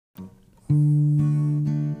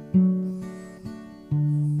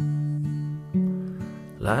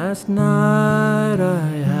Last night I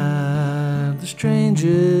had the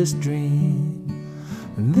strangest dream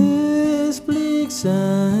in this bleak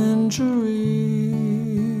century.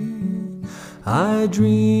 I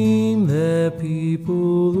dreamed that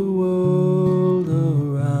people the world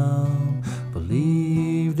around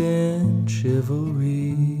believed in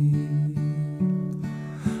chivalry.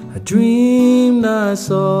 I dreamed I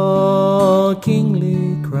saw a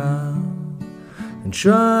kingly crown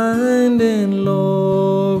enshrined in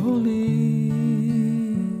laurel leaves,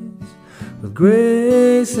 with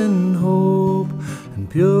grace and hope and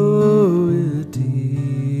purity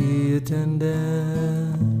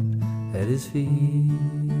attendant at his feet.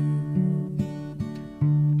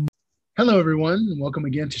 Hello, everyone, and welcome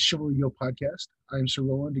again to Chivalry Yo Podcast. I'm Sir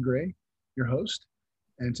Roland de Grey, your host,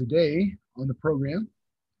 and today on the program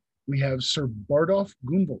we have Sir Bardolph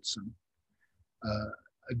Gunvaldsson,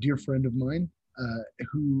 a dear friend of mine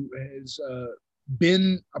who has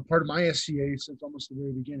been a part of my SCA since almost the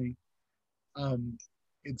very beginning.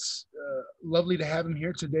 It's lovely to have him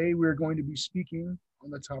here today. We're going to be speaking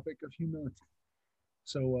on the topic of humility.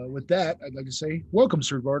 So with that, I'd like to say, welcome,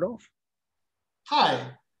 Sir Bardolph. Hi,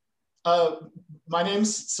 my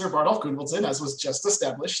name's Sir Bardolph Gunvaldsson, as was just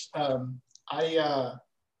established.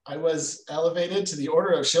 I was elevated to the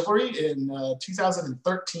Order of Chivalry in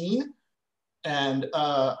 2013. And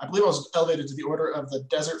I believe I was elevated to the Order of the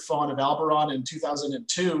Desert Fawn of Alberon in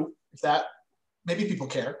 2002, if that, maybe people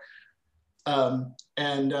care. I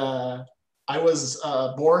was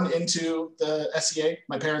born into the SCA.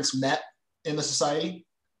 My parents met in the society.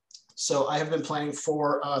 So I have been playing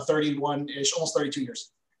for 31-ish, almost 32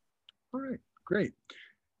 years. All right, great.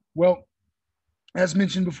 Well, as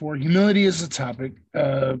mentioned before, humility is the topic.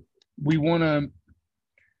 We want to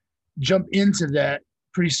jump into that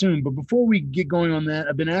pretty soon. But before we get going on that,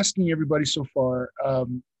 I've been asking everybody so far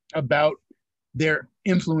about their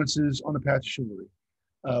influences on the path to chivalry.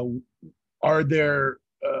 Are there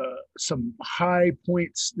some high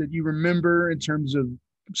points that you remember in terms of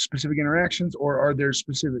specific interactions, or are there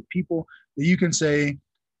specific people that you can say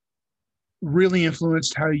really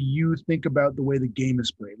influenced how you think about the way the game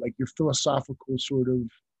is played, like your philosophical sort of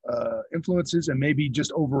influences, and maybe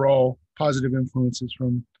just overall positive influences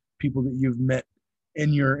from people that you've met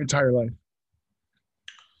in your entire life?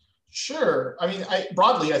 Sure. I mean,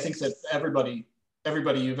 broadly, I think that everybody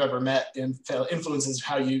you've ever met influences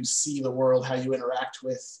how you see the world, how you interact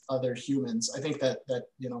with other humans. I think that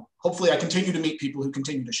hopefully I continue to meet people who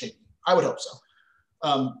continue to shape me. I would hope so.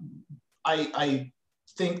 I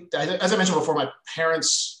think, as I mentioned before, my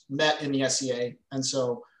parents met in the SCA, and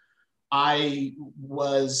so I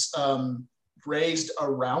was raised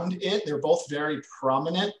around it. They're both very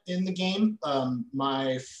prominent in the game.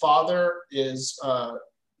 My father is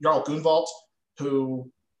Jarl Gunvald,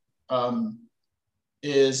 who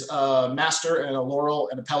is a master and a laurel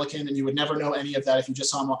and a pelican, and you would never know any of that if you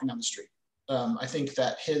just saw him walking down the street. I think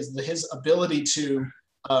that his ability to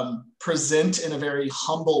present in a very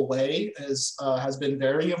humble way has been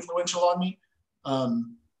very influential on me.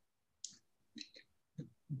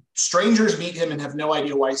 Strangers meet him and have no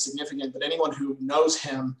idea why he's significant, but anyone who knows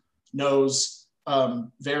him knows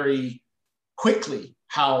very quickly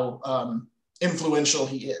how influential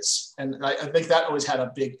he is. And I think that always had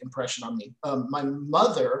a big impression on me. My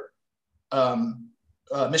mother,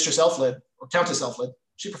 Mistress Elflid, or Countess Elflid,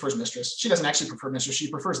 she prefers mistress. She doesn't actually prefer mistress,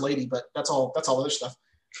 she prefers lady, but that's all other stuff.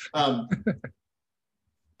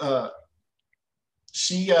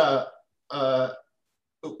 She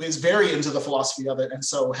is very into the philosophy of it, and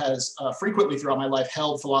so has frequently throughout my life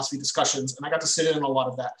held philosophy discussions, and I got to sit in a lot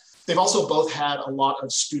of that. They've also both had a lot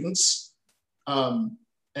of students, and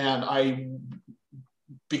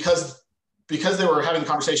because they were having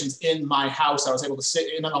conversations in my house, I was able to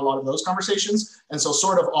sit in on a lot of those conversations, and so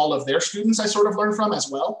sort of all of their students I sort of learned from as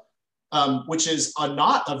well, which is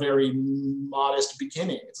not a very modest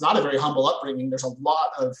beginning. It's not a very humble upbringing. There's a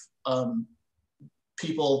lot of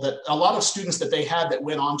a lot of students that they had that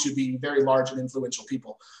went on to be very large and influential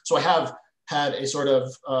people. So I have had a sort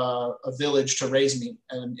of a village to raise me,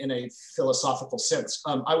 and in a philosophical sense.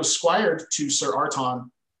 I was squired to Sir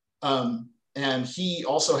Arton, and he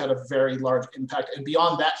also had a very large impact. And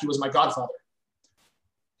beyond that, he was my godfather.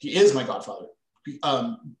 He is my godfather.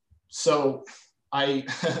 So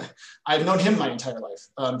I've known him my entire life.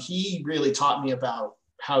 He really taught me about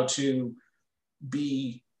how to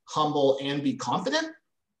be humble and be confident,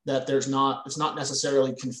 that it's not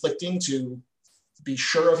necessarily conflicting to be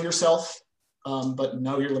sure of yourself, but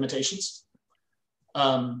know your limitations.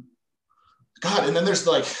 God, and then there's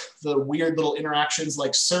like the weird little interactions.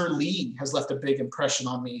 Like Sir Lee has left a big impression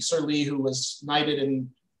on me. Sir Lee, who was knighted and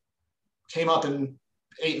came up in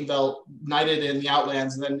Aitenveld, knighted in the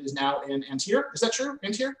Outlands, and then is now in Antir. Is that true?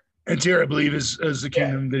 Antir? Antir, I believe, is the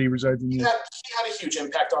kingdom that he resides in. He had a huge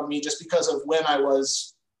impact on me just because of when I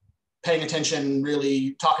was paying attention,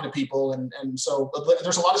 really talking to people. And so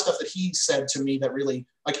there's a lot of stuff that he said to me that really,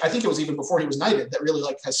 like, I think it was even before he was knighted, that really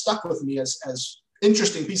like has stuck with me as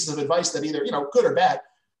interesting pieces of advice that either, good or bad,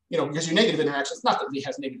 because your negative interactions, not that Lee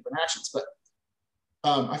has negative interactions, but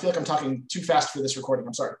I feel like I'm talking too fast for this recording.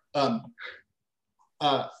 I'm sorry.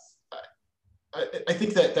 I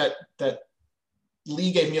think that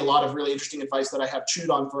Lee gave me a lot of really interesting advice that I have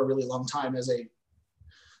chewed on for a really long time as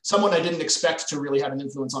someone I didn't expect to really have an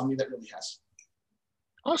influence on me that really has.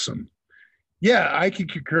 Awesome. Yeah, I can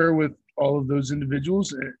concur with all of those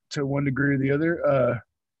individuals to one degree or the other.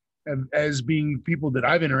 As being people that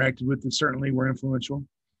I've interacted with that certainly were influential.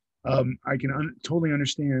 I can totally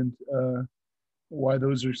understand why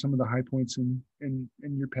those are some of the high points in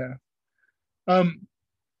your path.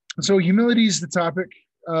 So humility is the topic.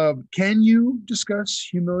 Can you discuss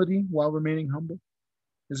humility while remaining humble?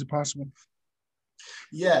 Is it possible?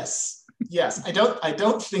 Yes. I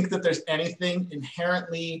don't think that there's anything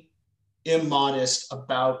inherently immodest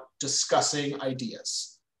about discussing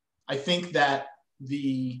ideas. I think that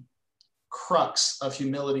the crux of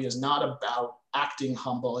humility is not about acting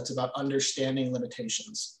humble. It's about understanding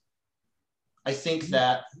limitations. I think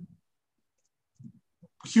that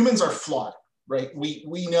humans are flawed, right?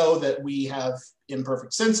 We know that we have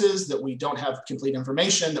imperfect senses, that we don't have complete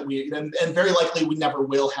information, and very likely we never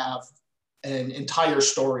will have an entire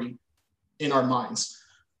story in our minds.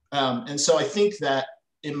 And so I think that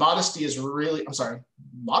humility,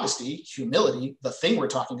 the thing we're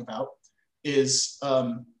talking about, is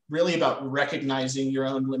really about recognizing your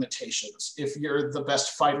own limitations. If you're the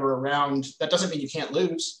best fighter around, that doesn't mean you can't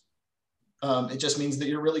lose. It just means that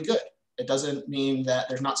you're really good. It doesn't mean that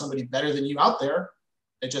there's not somebody better than you out there.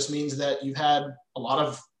 It just means that you've had a lot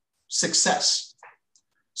of success.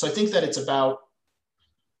 So I think that it's about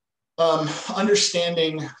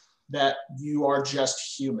understanding that you are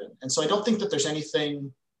just human. And so I don't think that there's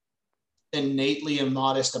anything innately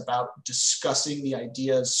immodest about discussing the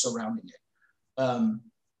ideas surrounding it.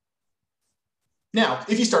 Now,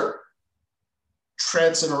 if you start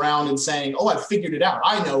trancing around and saying, "Oh, I've figured it out.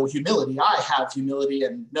 I know humility. I have humility,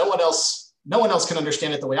 and no one else can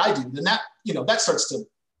understand it the way I do," then that starts to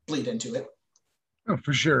bleed into it. Oh,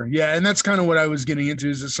 for sure. Yeah, and that's kind of what I was getting into.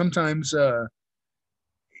 Is that sometimes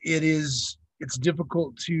it's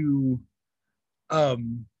difficult to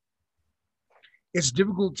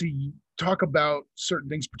talk about certain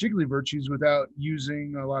things, particularly virtues, without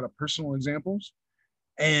using a lot of personal examples.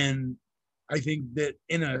 And I think that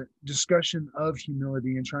in a discussion of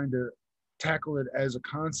humility and trying to tackle it as a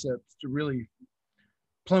concept to really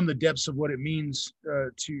plumb the depths of what it means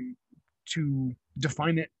to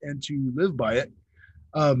define it and to live by it,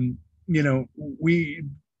 we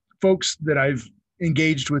folks that I've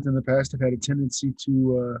engaged with in the past have had a tendency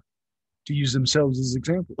to use themselves as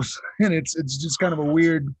examples, and it's just kind of a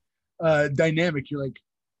weird dynamic. You're like,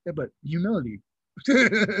 yeah, but humility.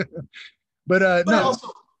 But no.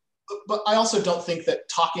 But I also don't think that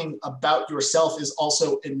talking about yourself is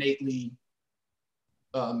also innately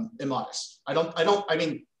immodest. I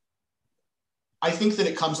think that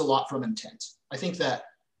it comes a lot from intent. I think that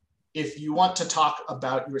if you want to talk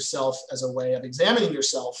about yourself as a way of examining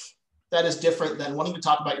yourself, that is different than wanting to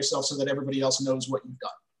talk about yourself so that everybody else knows what you've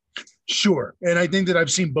done. Sure. And I think that I've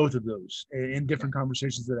seen both of those in different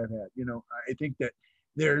conversations that I've had. I think that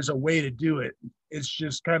there's a way to do it. It's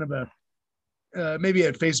just kind of maybe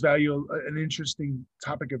at face value, an interesting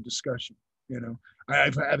topic of discussion.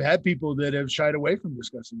 I've had people that have shied away from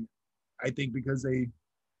discussing it, I think, because they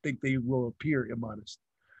think they will appear immodest.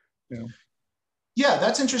 Yeah,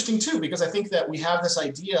 that's interesting too, because I think that we have this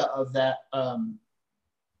idea of that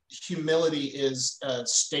humility is a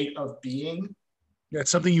state of being. Yeah,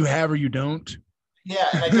 it's something you have or you don't. Yeah,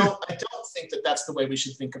 and I don't think that that's the way we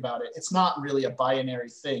should think about it. It's not really a binary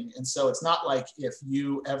thing, and so it's not like if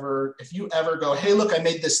you ever go, "Hey, look, I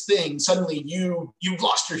made this thing," suddenly you've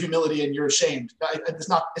lost your humility and you're ashamed.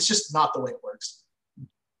 It's just not the way it works.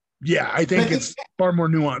 Yeah, I think it's far more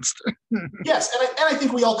nuanced. Yes, and I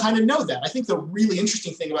think we all kind of know that. I think the really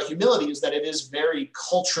interesting thing about humility is that it is very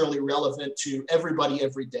culturally relevant to everybody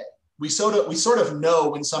every day. We sort of know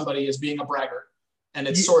when somebody is being a braggart, and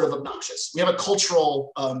it's sort of obnoxious. We have a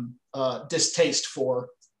cultural distaste for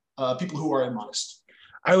people who are immodest.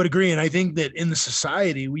 I would agree, and I think that in the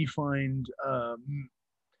society we find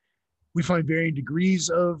varying degrees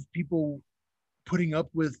of people putting up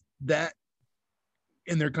with that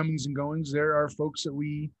in their comings and goings. There are folks that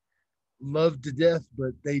we love to death,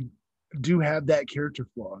 but they do have that character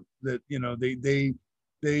flaw that, you know, they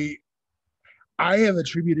I have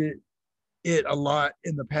attributed it a lot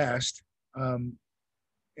in the past,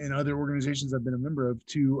 in other organizations I've been a member of,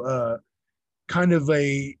 to kind of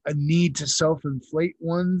a need to self-inflate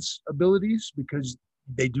one's abilities because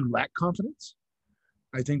they do lack confidence.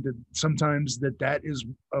 I think that sometimes that is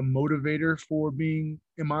a motivator for being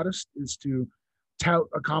immodest, is to tout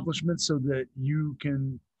accomplishments so that you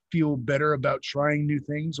can feel better about trying new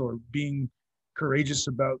things or being courageous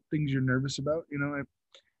about things you're nervous about. You know,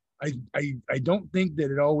 I don't think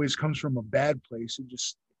that it always comes from a bad place.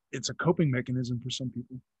 It's a coping mechanism for some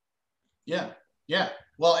people. Yeah. Yeah.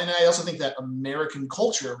 Well, and I also think that American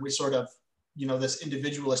culture, we sort of, you know, this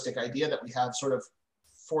individualistic idea that we have sort of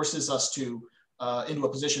forces us to into a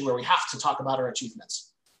position where we have to talk about our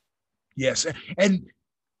achievements. Yes. And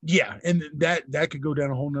yeah, and that could go down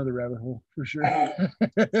a whole nother rabbit hole for sure.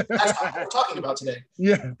 That's not what we're talking about today.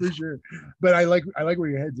 Yeah, for sure. But I like where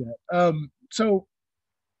your head's at. So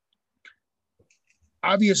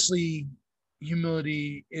obviously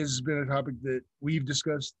humility has been a topic that we've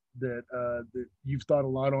discussed, that that you've thought a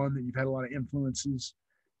lot on, that you've had a lot of influences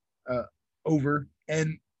over.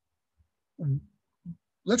 And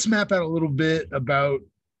let's map out a little bit about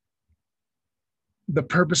the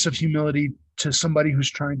purpose of humility to somebody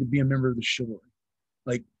who's trying to be a member of the chivalry.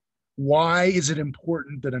 Like, why is it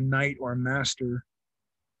important that a knight or a master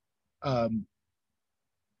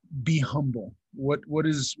be humble? What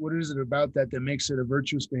is it about that makes it a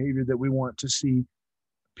virtuous behavior that we want to see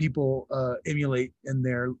people emulate in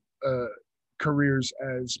their careers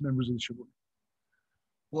as members of the chivalry?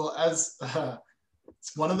 Well, as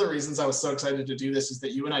it's one of the reasons I was so excited to do this is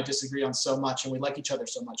that you and I disagree on so much, and we like each other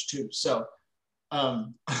so much too. So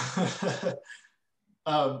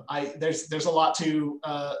there's a lot to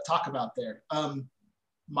talk about there.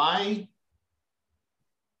 My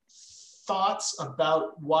thoughts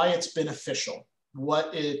about why it's beneficial,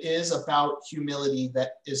 what it is about humility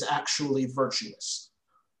that is actually virtuous,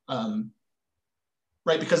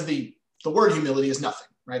 right? Because the word humility is nothing,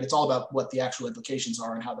 right? It's all about what the actual implications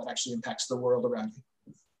are and how that actually impacts the world around you.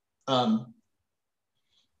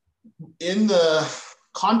 In the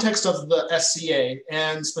context of the SCA,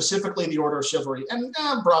 and specifically the Order of Chivalry, and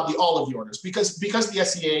broadly all of the orders, because the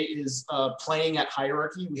SCA is playing at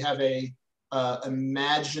hierarchy, we have a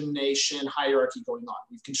imagination hierarchy going on.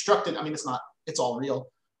 We've constructed, I mean, it's all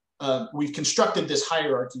real. We've constructed this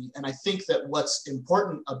hierarchy, and I think that what's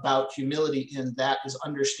important about humility in that is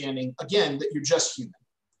understanding, again, that you're just human.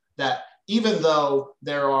 That even though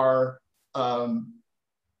there are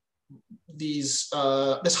this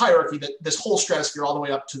hierarchy, that this whole stratosphere all the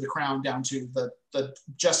way up to the crown down to the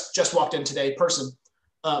just walked in today person,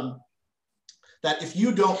 that if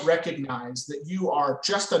you don't recognize that you are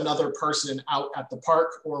just another person out at the park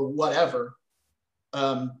or whatever,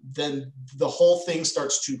 then the whole thing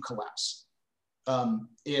starts to collapse.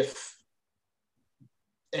 If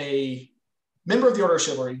a member of the Order of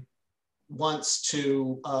Chivalry wants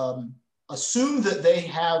to assume that they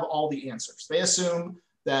have all the answers, they assume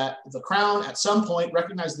that the crown at some point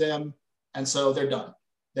recognized them, and so they're done.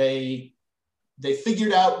 They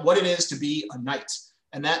figured out what it is to be a knight,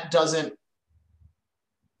 and that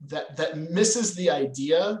misses the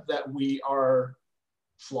idea that we are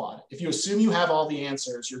flawed. If you assume you have all the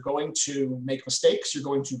answers, you're going to make mistakes, you're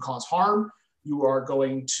going to cause harm, you are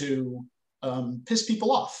going to piss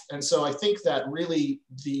people off. And so I think that really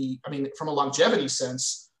from a longevity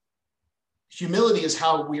sense, humility is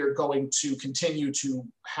how we are going to continue to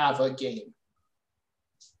have a game.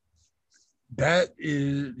 That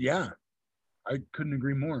is, yeah, I couldn't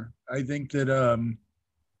agree more. I think that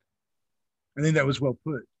was well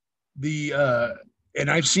put. And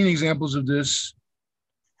I've seen examples of this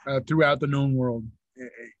throughout the known world.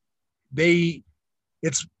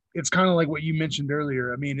 It's kind of like what you mentioned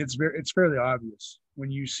earlier. I mean, it's fairly obvious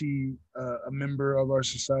when you see a member of our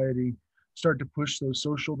society start to push those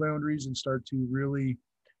social boundaries and start to really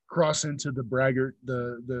cross into the braggart,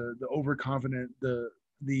 the overconfident, the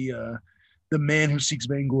man who seeks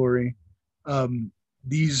vainglory.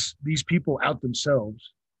 These people out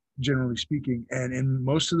themselves, generally speaking, and in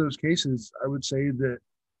most of those cases, I would say that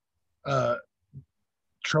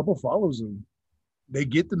trouble follows them. They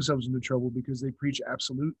get themselves into trouble because they preach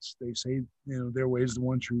absolutes. They say, their way is the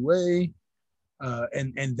one true way,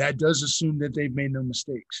 and that does assume that they've made no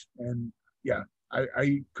mistakes. And yeah,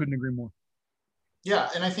 I couldn't agree more. Yeah,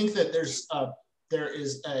 and I think that there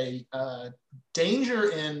is a danger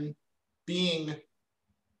in being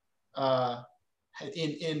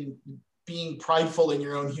in being prideful in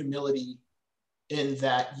your own humility, in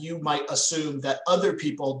that you might assume that other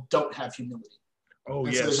people don't have humility. Oh,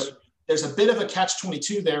 and yes. So there's a bit of a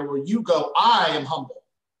catch-22 there where you go, I am humble.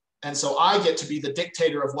 And so I get to be the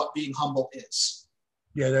dictator of what being humble is.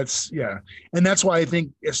 Yeah, and that's why I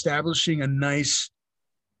think establishing a nice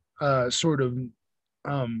sort of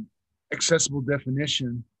accessible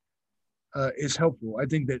definition is helpful. I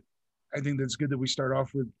think that's good that we start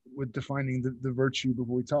off with defining the virtue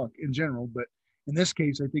before we talk in general. But in this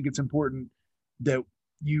case, I think it's important that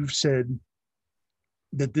you've said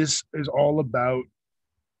that this is all about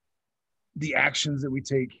the actions that we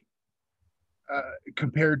take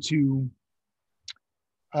compared to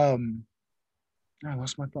I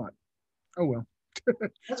lost my thought. Oh well.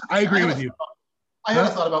 I agree with you. I had a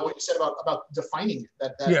thought about what you said about defining it.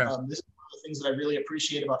 That this is one of the things that I really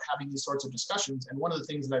appreciate about having these sorts of discussions. And one of the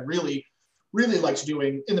things that I really, really liked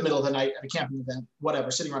doing in the middle of the night at a camping event,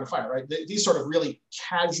 whatever, sitting around a fire, right? These sort of really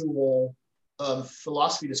casual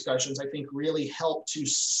philosophy discussions, I think, really help to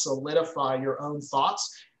solidify your own thoughts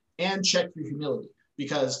and check your humility,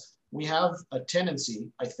 because we have a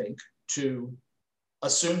tendency, I think, to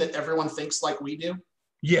assume that everyone thinks like we do.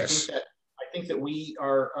 Yes. I think that we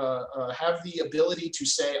are have the ability to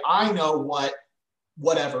say, I know what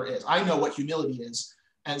whatever is. I know what humility is.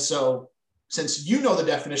 And so since you know the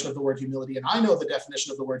definition of the word humility and I know the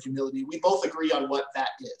definition of the word humility, we both agree on what that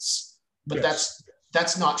is. But yes.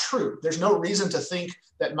 that's not true. There's no reason to think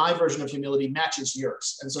that my version of humility matches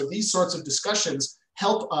yours. And so these sorts of discussions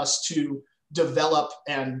help us to develop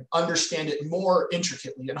and understand it more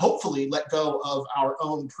intricately, and hopefully let go of our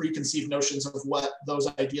own preconceived notions of what those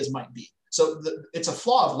ideas might be. So it's a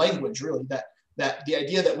flaw of language, really, that the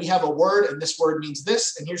idea that we have a word and this word means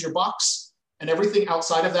this, and here's your box, and everything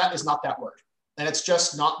outside of that is not that word. And it's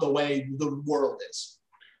just not the way the world is.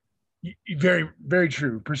 Very, very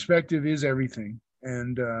true. Perspective is everything.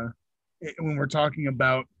 And when we're talking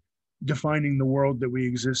about defining the world that we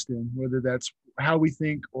exist in, whether that's how we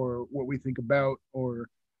think or what we think about or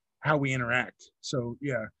how we interact. So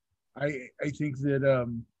yeah, I think that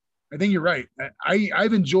I think you're right.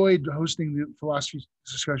 I've enjoyed hosting the philosophy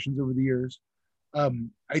discussions over the years.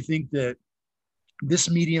 I think that this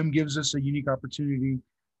medium gives us a unique opportunity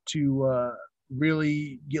to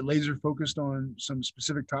really get laser focused on some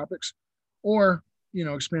specific topics, or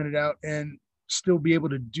expand it out and still be able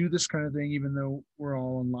to do this kind of thing even though we're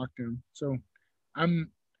all on lockdown. So I've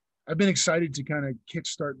been excited to kind of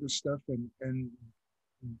kickstart this stuff, and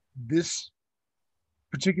this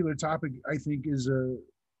particular topic I think is a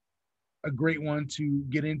great one to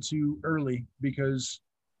get into early, because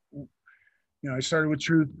I started with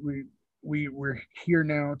truth. We're here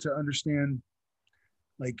now to understand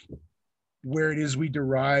like where it is we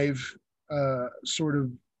derive sort of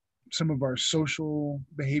some of our social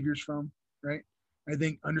behaviors from, right? I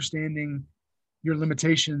think understanding your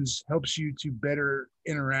limitations helps you to better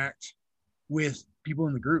interact with people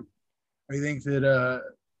in the group. I think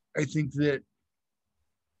that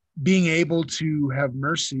being able to have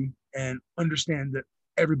mercy and understand that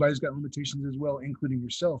everybody's got limitations as well, including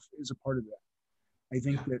yourself, is a part of that. I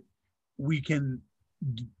think that we can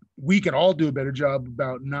all do a better job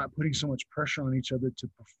about not putting so much pressure on each other to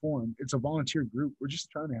perform. It's a volunteer group. We're just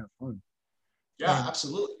trying to have fun. Yeah,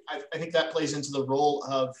 absolutely. I think that plays into the role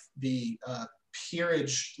of the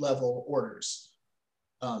peerage level orders.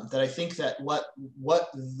 That I think that what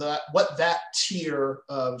that tier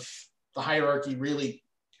of the hierarchy really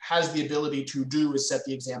has the ability to do is set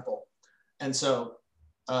the example. And so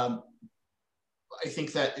I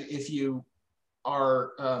think that if you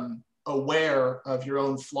are aware of your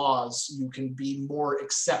own flaws, you can be more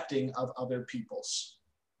accepting of other people's.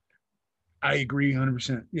 I agree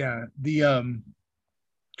 100%. Yeah.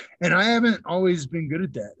 And I haven't always been good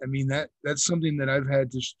at that. I mean, that's something that I've had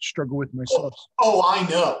to struggle with myself. Oh, I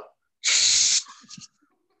know.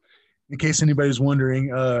 In case anybody's wondering,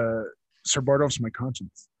 Sir Bardolph's my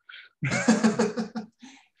conscience.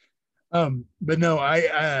 But no,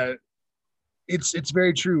 it's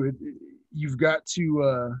very true. You've got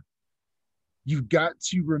to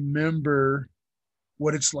remember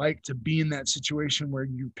what it's like to be in that situation where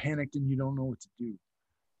you're panicked and you don't know what to do.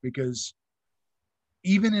 Because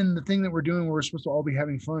even in the thing that we're doing where we're supposed to all be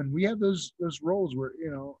having fun, we have those roles where,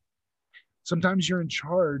 sometimes you're in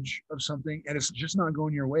charge of something and it's just not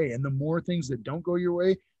going your way. And the more things that don't go your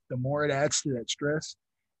way, the more it adds to that stress.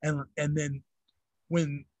 And then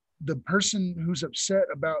when the person who's upset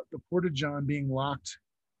about the Porta-John being locked,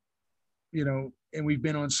 and we've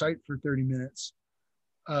been on site for 30 minutes,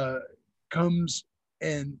 comes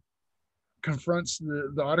and confronts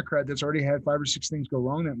the autocrat that's already had 5 or 6 things go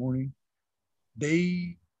wrong that morning,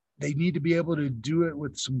 they they need to be able to do it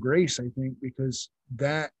with some grace, I think, because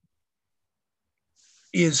that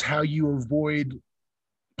is how you avoid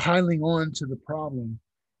piling on to the problem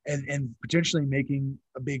and potentially making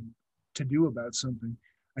a big to do about something.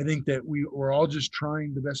 I think that we're all just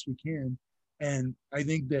trying the best we can. And I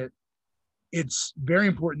think that it's very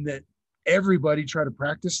important that everybody try to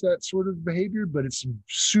practice that sort of behavior, but it's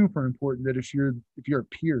super important that if you're a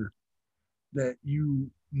peer, that you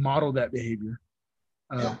model that behavior.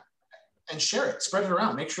 Yeah. And share it, spread it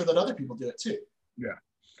around, make sure that other people do it too. Yeah.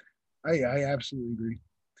 I absolutely agree.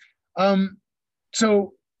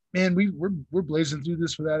 So man, we're blazing through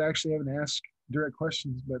this without actually having to ask direct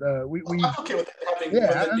questions, but we I'm okay with it having with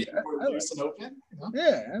it being more loose and open. You know?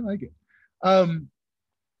 Yeah, I like it.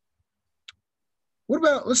 What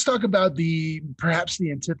about, let's talk about perhaps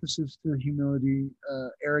the antithesis to humility,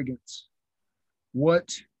 arrogance.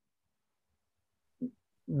 What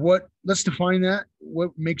let's define that.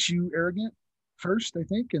 What makes you arrogant first, I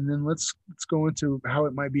think, and then let's go into how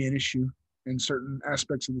it might be an issue in certain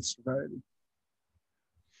aspects of the society.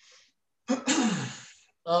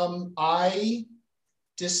 I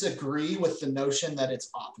disagree with the notion that it's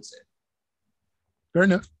opposite. Fair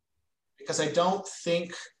enough. Because I don't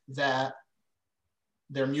think that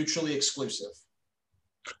they're mutually exclusive.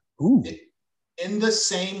 Ooh. In the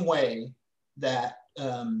same way that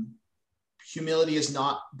humility is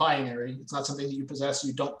not binary, it's not something that you possess,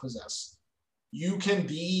 you don't possess. You can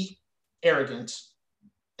be arrogant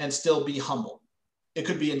and still be humble. It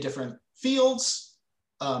could be in different fields.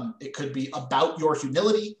 It could be about your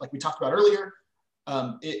humility, like we talked about earlier.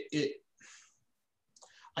 I'm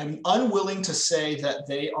unwilling to say that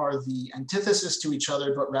they are the antithesis to each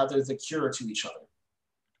other, but rather the cure to each other.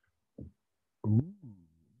 Ooh.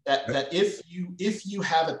 That if you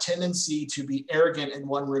have a tendency to be arrogant in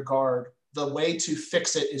one regard, the way to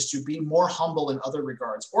fix it is to be more humble in other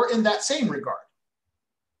regards, or in that same regard.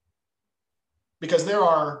 Because there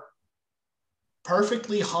are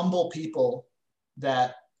perfectly humble people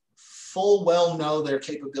that full well know their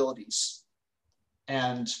capabilities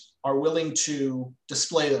and are willing to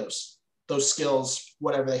display those skills,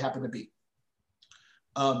 whatever they happen to be.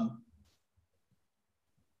 I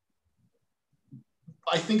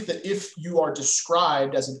think that if you are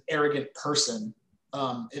described as an arrogant person,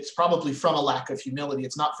 it's probably from a lack of humility.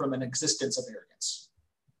 It's not from an existence of arrogance.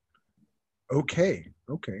 Okay.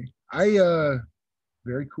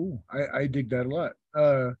 Very cool. I dig that a lot.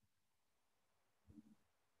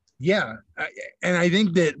 Yeah. And I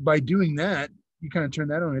think that by doing that, you kind of turn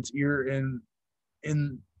that on its ear,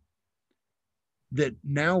 and that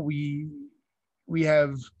now we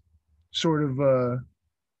have sort of,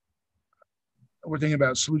 we're thinking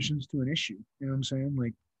about solutions to an issue. You know what I'm saying?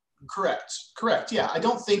 Like, Correct. Yeah. I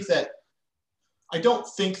don't think that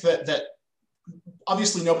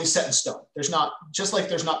obviously nobody's set in stone. There's not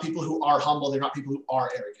people who are humble. They're not people who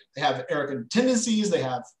are arrogant. They have arrogant tendencies. They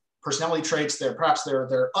have personality traits. Perhaps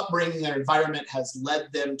their upbringing, their environment has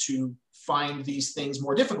led them to find these things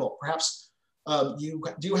more difficult. Perhaps you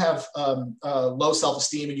do have low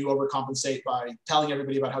self-esteem and you overcompensate by telling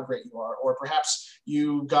everybody about how great you are, or perhaps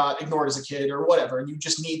you got ignored as a kid or whatever, and you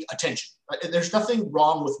just need attention. There's nothing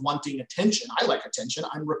wrong with wanting attention. I like attention.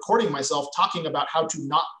 I'm recording myself talking about how to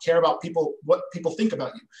not care about what people think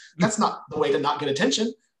about you. That's not the way to not get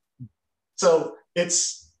attention. So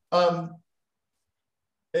it's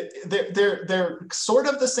they're sort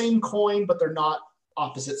of the same coin, but they're not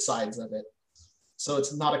opposite sides of it. So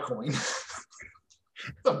it's not a coin.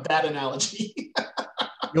 It's a bad analogy.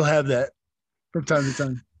 You'll have that from time to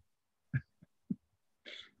time.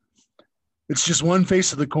 It's just one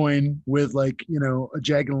face of the coin with, like, a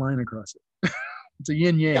jagged line across it. It's a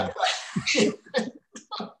yin yang. Yeah.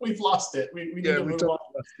 We've lost it. We need to move on.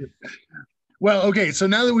 It. Well, okay. So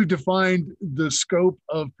now that we've defined the scope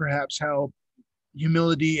of perhaps how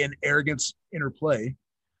humility and arrogance interplay,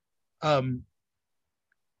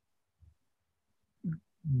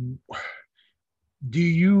 do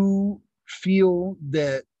you feel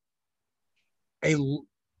there's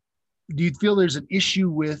an issue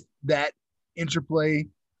with that interplay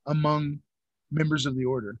among members of the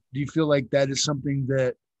order? Do you feel like that is something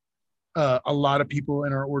that a lot of people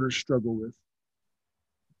in our order struggle with?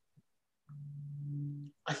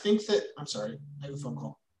 I think that, I'm sorry, I have a phone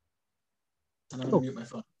call. And I'm going to mute my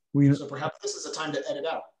phone. So perhaps this is a time to edit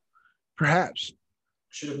out. Perhaps.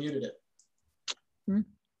 Should have muted it.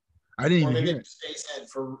 I didn't even hear it. Or maybe it stays in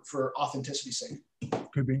for authenticity's sake.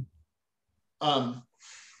 Could be.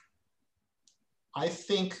 I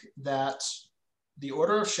think that the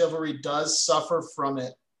Order of Chivalry does suffer from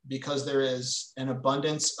it because there is an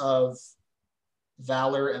abundance of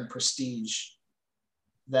valor and prestige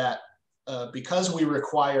that because we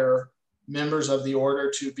require members of the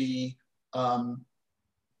order to be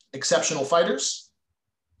exceptional fighters,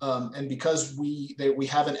 and because we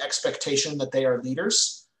have an expectation that they are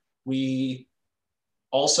leaders, we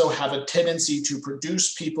also have a tendency to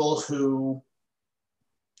produce people who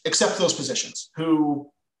accept those positions,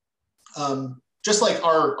 who just like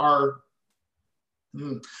our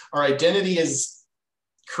identity is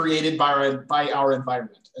created by our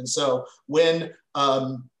environment. And so when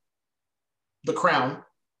the crown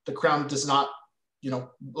does not, a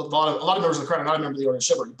lot of members of the crown are not a member of the Order of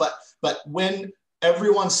Chivalry, but when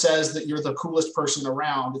everyone says that you're the coolest person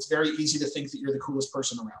around, it's very easy to think that you're the coolest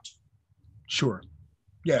person around. Sure.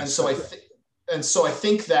 Yeah. And so I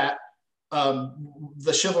think that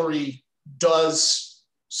the chivalry does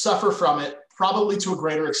suffer from it, probably to a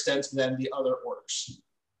greater extent than the other orders.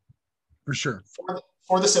 For sure.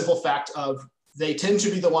 For the simple fact of they tend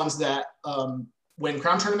to be the ones that win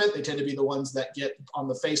crown tournament. They tend to be the ones that get on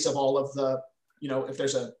the face of all of the, if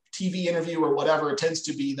there's a TV interview or whatever, it tends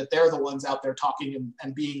to be that they're the ones out there talking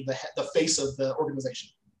and being the face of the organization.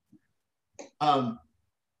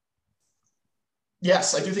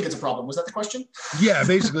 Yes, I do think it's a problem. Was that the question? Yeah,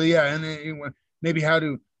 basically, yeah. And maybe how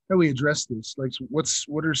do we address this? Like,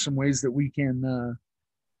 what are some ways that we can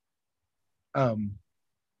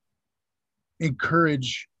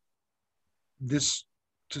encourage this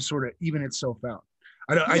to sort of even itself out?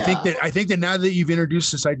 I think that now that you've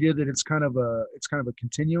introduced this idea that it's kind of a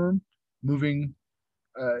continuum moving,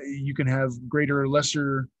 you can have greater or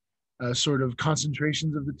lesser sort of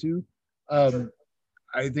concentrations of the two. Sure.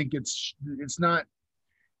 I think it's not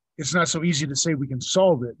so easy to say we can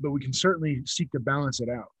solve it, but we can certainly seek to balance it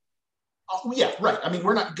out. Oh, yeah, right. I mean,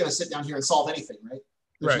 we're not going to sit down here and solve anything, right?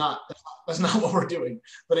 That's not what we're doing.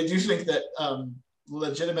 But I do think that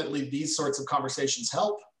legitimately these sorts of conversations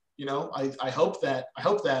help. I hope that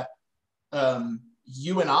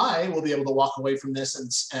you and I will be able to walk away from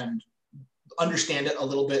this and understand it a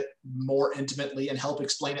little bit more intimately and help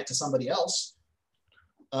explain it to somebody else.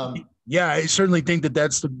 Yeah, I certainly think that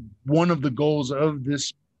that's one of the goals of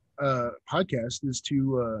this podcast is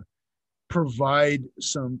to provide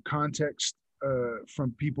some context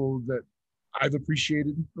from people that I've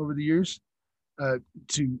appreciated over the years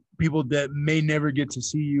to people that may never get to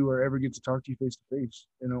see you or ever get to talk to you face to face,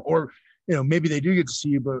 or maybe they do get to see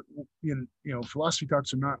you, but philosophy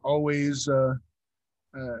talks are not always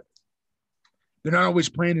they're not always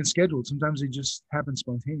planned and scheduled. Sometimes they just happen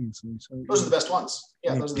spontaneously. So those are the best ones.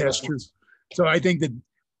 Yeah, those are the best ones. So I think that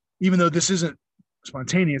even though this isn't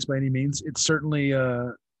spontaneous by any means, it's certainly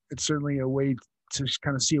a way to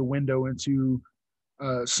kind of see a window into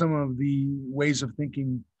some of the ways of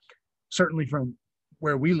thinking, certainly from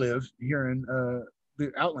where we live here in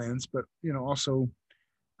the Outlands, but also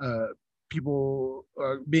people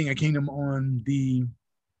being a kingdom on the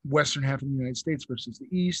western half of the United States versus the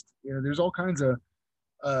East. There's all kinds of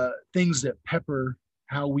things that pepper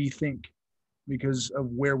how we think because of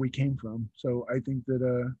where we came from. So I think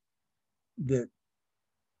that that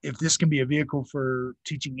if this can be a vehicle for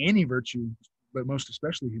teaching any virtue, but most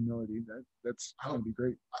especially humility, that's going to be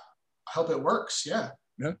great. I hope it works. Yeah.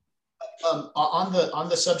 Yeah. On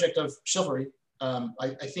the subject of chivalry,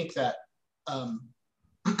 I think that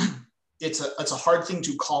it's a hard thing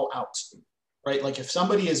to call out, right? Like if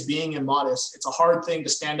somebody is being immodest, it's a hard thing to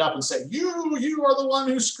stand up and say, you are the one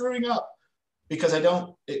who's screwing up, because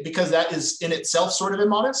that is in itself sort of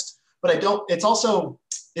immodest, but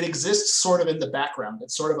it exists sort of in the background.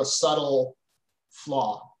 It's sort of a subtle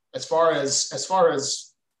flaw. As far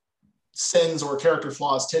as sins or character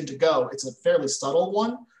flaws tend to go, it's a fairly subtle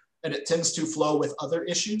one, and it tends to flow with other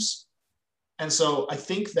issues. And so I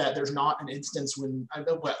think that there's not an instance when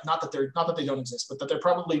not that they don't exist, but that they're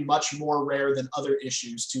probably much more rare than other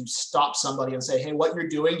issues to stop somebody and say, hey, what you're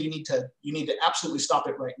doing, you need to absolutely stop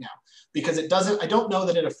it right now, because I don't know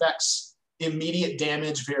that it affects immediate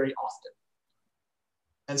damage very often.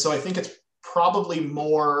 And so I think it's probably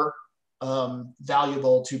more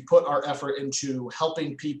valuable to put our effort into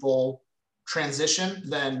helping people transition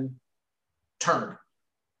than turn.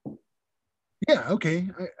 Yeah. Okay.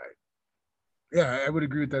 I would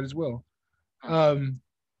agree with that as well.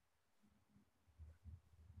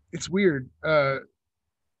 It's weird. I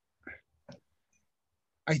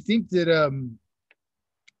think that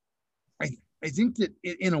I think that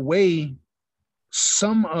in a way,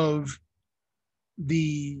 some of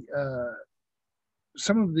the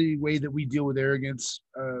way that we deal with arrogance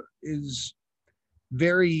is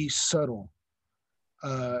very subtle.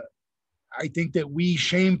 I think that we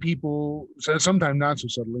shame people, sometimes not so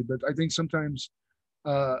subtly, but I think sometimes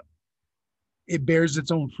it bears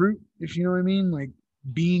its own fruit, if you know what I mean. Like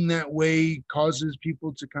being that way causes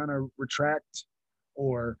people to kind of retract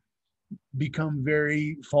or become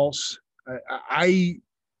very false.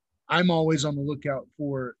 I'm always on the lookout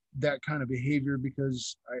for that kind of behavior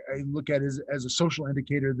because I look at it as a social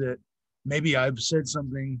indicator that maybe I've said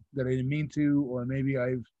something that I didn't mean to, or maybe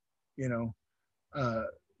I've, you know,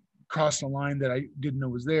 crossed a line that I didn't know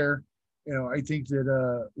was there. You know, I think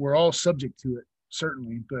that we're all subject to it,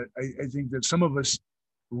 certainly, but I think that some of us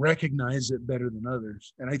recognize it better than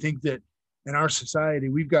others. And I think that in our society,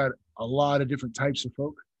 we've got a lot of different types of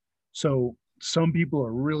folk. So some people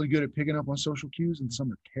are really good at picking up on social cues and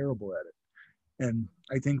some are terrible at it. And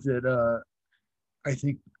I think that I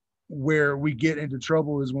think where we get into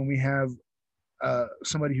trouble is when we have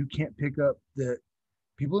somebody who can't pick up that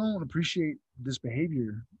people don't appreciate this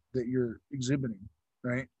behavior that you're exhibiting,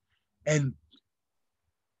 right? And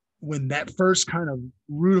when that first kind of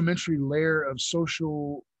rudimentary layer of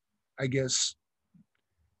social, I guess,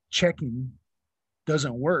 checking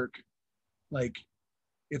doesn't work, like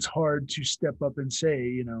it's hard to step up and say,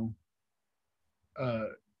 you know,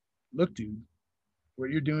 look, dude, what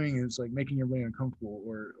you're doing is like making everybody uncomfortable,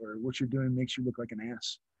 or what you're doing makes you look like an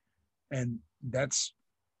ass. And that's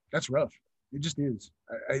rough. It just is.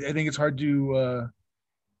 I think it's hard to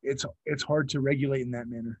it's hard to regulate in that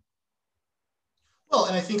manner. Well,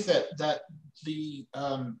 and I think that the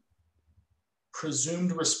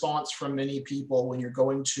presumed response from many people when you're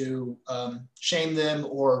going to shame them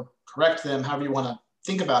or correct them, however you want to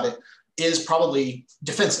think about it, is probably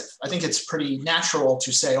defensive. I think it's pretty natural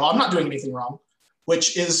to say, "Oh, I'm not doing anything wrong,"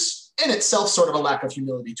 which is in itself sort of a lack of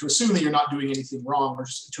humility. To assume that you're not doing anything wrong, or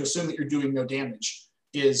to assume that you're doing no damage,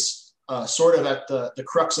 is sort of at the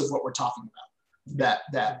crux of what we're talking about.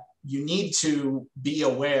 That you need to be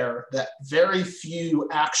aware that very few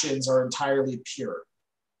actions are entirely pure.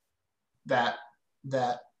 That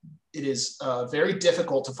it is very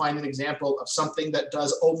difficult to find an example of something that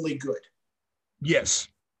does only good. Yes.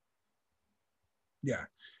 Yeah.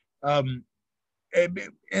 And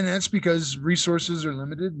that's because resources are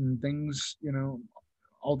limited and things, you know,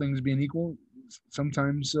 all things being equal,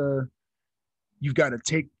 sometimes you've got to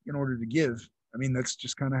take in order to give. I mean, that's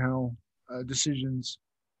just kind of how decisions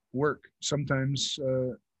work. Sometimes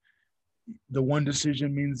the one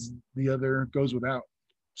decision means the other goes without,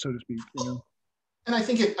 so to speak, you know. And I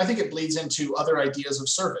think it bleeds into other ideas of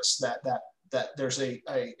service that there's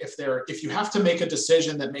if you have to make a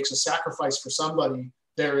decision that makes a sacrifice for somebody,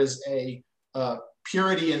 there is a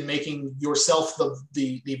purity in making yourself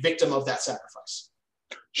the victim of that sacrifice.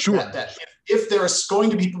 Sure. That if there's going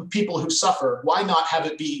to be people who suffer, why not have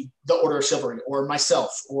it be the Order of Chivalry or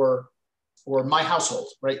myself or my household,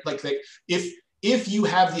 right? Like if you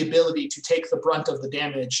have the ability to take the brunt of the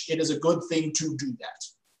damage, it is a good thing to do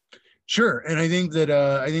that. Sure. And I think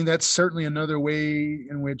that's certainly another way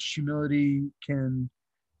in which humility can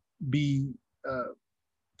be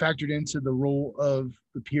factored into the role of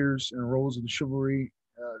the peers and roles of the chivalry,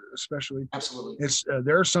 especially. Absolutely.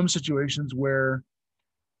 There are some situations where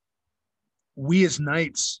we as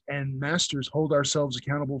knights and masters hold ourselves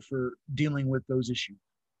accountable for dealing with those issues.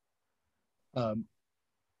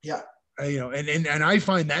 Yeah. And I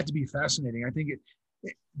find that to be fascinating. I think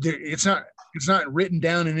it's not written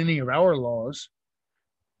down in any of our laws.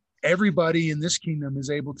 Everybody in this kingdom is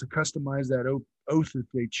able to customize that oath if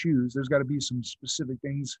they choose. There's got to be some specific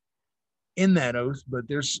things in that oath, but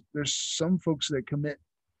there's some folks that commit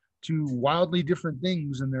to wildly different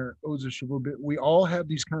things in their oaths of chivalry. But we all have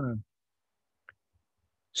these kind of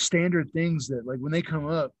standard things that, like, when they come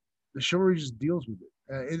up, the chivalry just deals with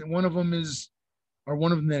it. One of them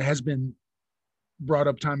that has been brought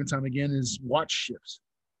up time and time again is watch shifts.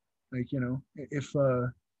 Like, you know,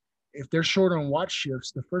 if they're short on watch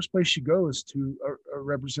shifts, the first place you go is to a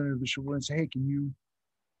representative of the chivalry and say, "Hey, can you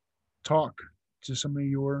talk to some of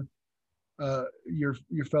your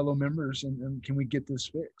fellow members and can we get this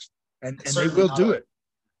fixed?" And they will do it.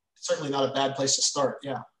 Certainly not a bad place to start.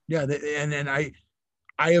 Yeah. Yeah. And then I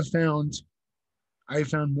have found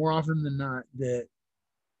more often than not that,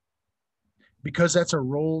 because that's a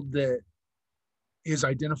role that is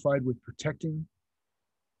identified with protecting,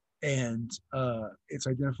 and it's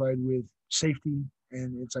identified with safety,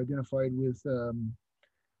 and it's identified with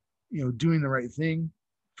doing the right thing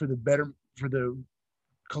for the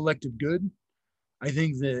collective good. I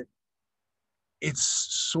think that it's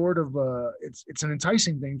sort of it's an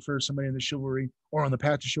enticing thing for somebody in the chivalry or on the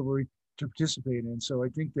path to chivalry to participate in. So I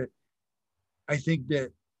think that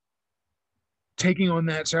taking on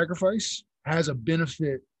that sacrifice has a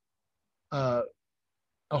benefit, on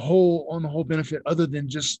the whole benefit, other than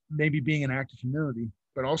just maybe being an act of humility,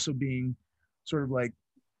 but also being sort of like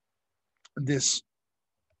this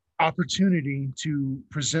opportunity to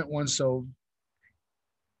present oneself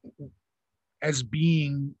as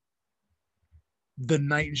being the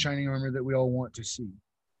knight in shining armor that we all want to see,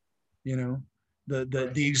 you know,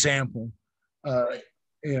 the example. Right.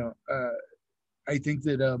 You know, I think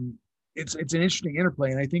that it's an interesting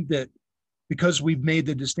interplay, and I think that because we've made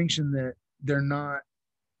the distinction that they're not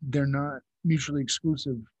mutually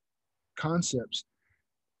exclusive concepts,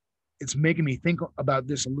 it's making me think about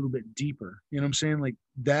this a little bit deeper. You know what I'm saying? Like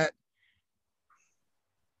that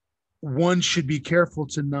one should be careful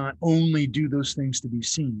to not only do those things to be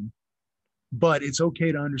seen, but it's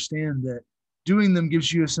okay to understand that doing them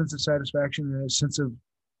gives you a sense of satisfaction and a sense of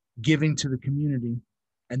giving to the community.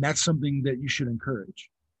 And that's something that you should encourage.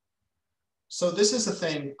 So this is the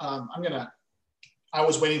thing. I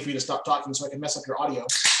was waiting for you to stop talking so I can mess up your audio.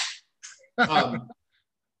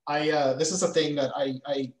 This is a thing that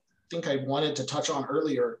I think I wanted to touch on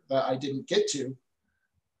earlier that I didn't get to,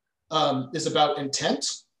 is about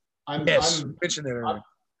intent. I'm big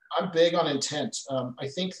on intent. I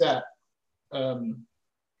think that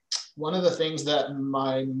one of the things that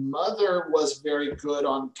my mother was very good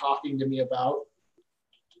on talking to me about,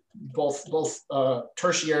 both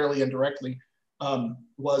tertiarily and directly,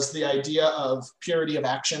 was the idea of purity of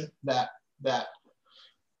action, that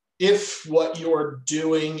if what you're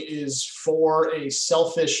doing is for a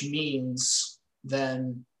selfish means,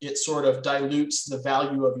 then it sort of dilutes the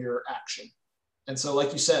value of your action. And so,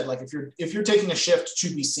 like you said, like if you're taking a shift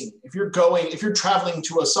to be seen, if you're traveling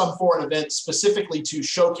to some foreign event specifically to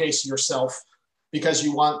showcase yourself because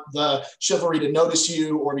you want the chivalry to notice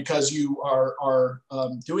you, or because you are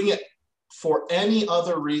doing it for any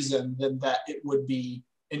other reason than that it would be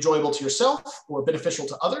enjoyable to yourself or beneficial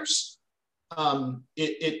to others,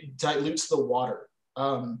 it dilutes the water.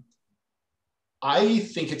 I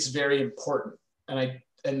think it's very important, and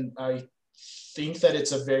I think that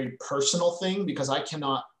it's a very personal thing, because I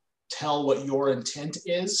cannot tell what your intent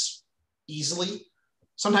is easily.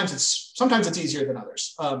 Sometimes it's easier than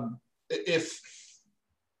others.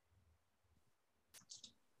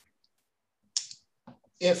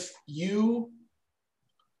 If you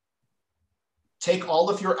take all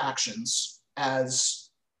of your actions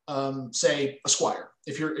as, say, a squire,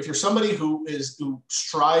 if you're somebody who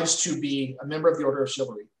strives to be a member of the Order of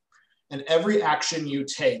Chivalry, and every action you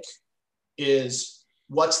take is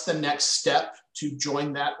what's the next step to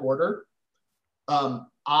join that order,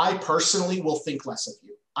 I personally will think less of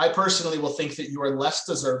you. I personally will think that you are less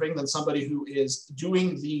deserving than somebody who is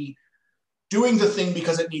doing the thing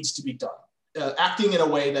because it needs to be done, acting in a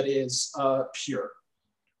way that is pure.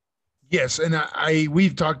 Yes, and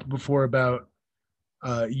we've talked before about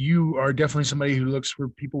you are definitely somebody who looks for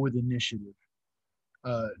people with initiative.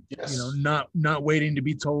 Yes. You know, not waiting to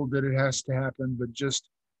be told that it has to happen, but just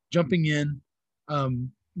jumping in, you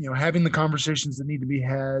know, having the conversations that need to be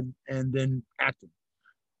had, and then acting.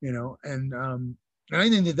 You know, and I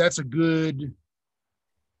think that's a good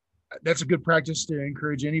practice to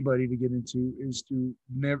encourage anybody to get into, is to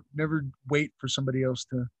never wait for somebody else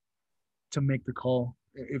to make the call.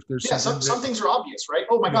 If there's some things are obvious, right?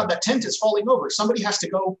 Oh my God, that tent is falling over. Somebody has to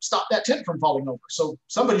go stop that tent from falling over. So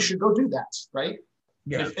somebody should go do that, right?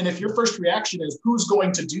 Yeah. And if your first reaction is who's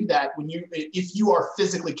going to do that, if you are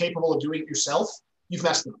physically capable of doing it yourself, you've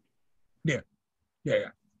messed up. Yeah.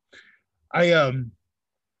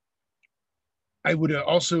 I would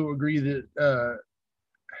also agree that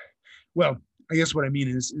well, I guess what I mean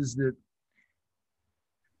is that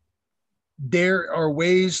there are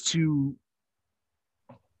ways to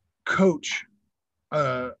coach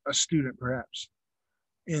a student, perhaps,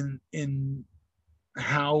 in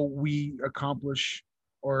how we accomplish,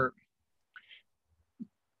 or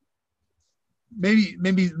maybe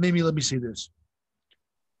let me say this.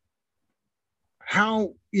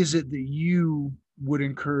 How is it that you would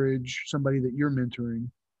encourage somebody that you're mentoring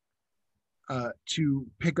to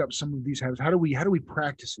pick up some of these habits? How do we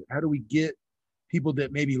practice it? How do we get people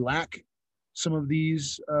that maybe lack some of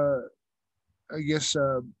these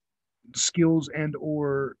skills and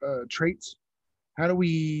or traits? How do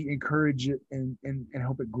we encourage it and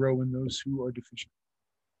help it grow in those who are deficient?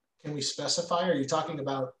 Can we specify? Are you talking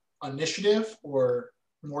about initiative, or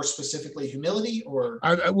more specifically humility, or?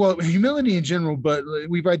 Well, humility in general, but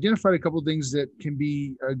we've identified a couple of things that can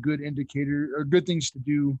be a good indicator, or good things to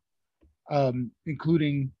do,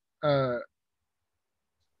 including what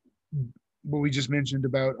we just mentioned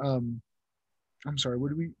about. I'm sorry.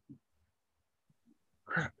 What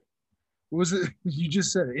was it? You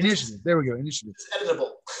just said it. Initiative. There we go. Initiative. It's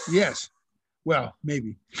editable. Yes. Well,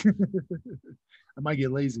 maybe. I might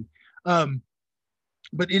get lazy.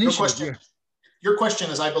 But initiative. Your question,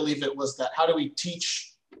 as I believe it, was that how do we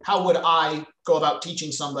teach how would I go about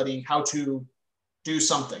teaching somebody how to do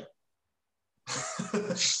something?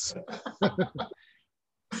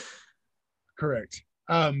 Correct.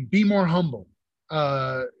 Be more humble.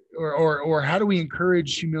 Or how do we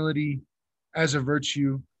encourage humility as a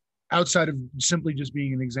virtue outside of simply just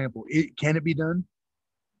being an example? Can it be done?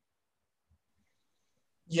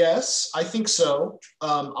 Yes, I think so.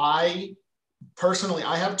 I personally,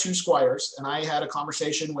 I have two squires, and I had a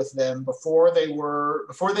conversation with them before they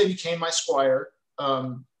became my squire,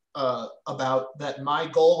 about that. My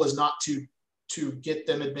goal was not to get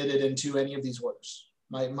them admitted into any of these orders.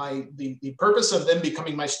 The purpose of them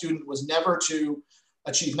becoming my student was never to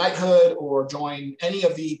achieve knighthood or join any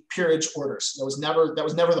of the peerage orders. That was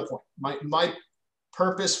never the point. My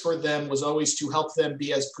purpose for them was always to help them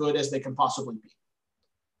be as good as they can possibly be.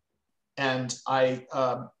 And I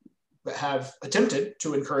have attempted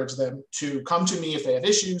to encourage them to come to me if they have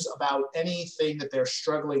issues about anything that they're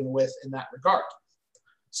struggling with in that regard.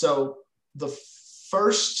 So the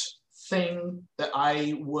first thing that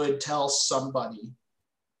I would tell somebody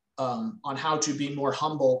on how to be more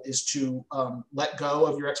humble is to let go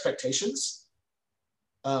of your expectations.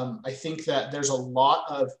 I think that there's a lot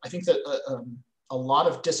of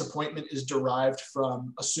disappointment is derived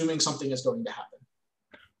from assuming something is going to happen.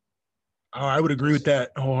 Oh, I would agree with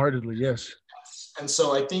that wholeheartedly. Yes. And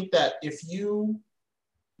so I think that if you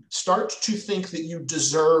start to think that you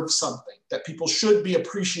deserve something, that people should be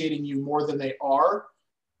appreciating you more than they are,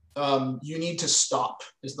 you need to stop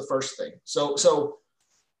is the first thing. So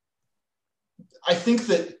I think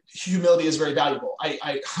that humility is very valuable.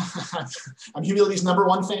 I'm humility's number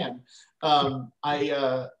one fan.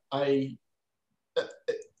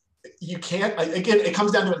 You can't, again, it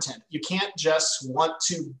comes down to intent. You can't just want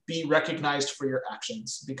to be recognized for your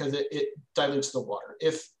actions because it dilutes the water.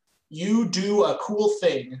 If you do a cool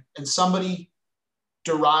thing and somebody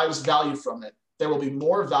derives value from it, there will be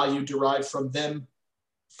more value derived from them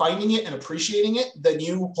finding it and appreciating it than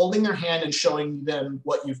you holding their hand and showing them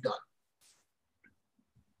what you've done.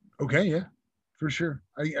 Okay, yeah, for sure.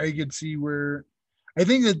 I could see where I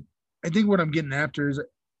think what I'm getting after is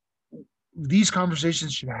these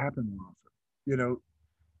conversations should happen more often,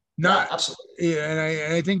 not absolutely. Yeah,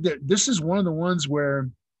 and I think that this is one of the ones where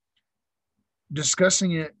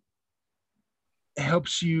discussing it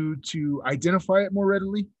helps you to identify it more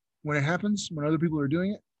readily when it happens, when other people are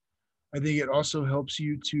doing it. I think it also helps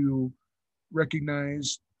you to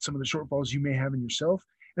recognize some of the shortfalls you may have in yourself.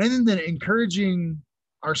 And I think that encouraging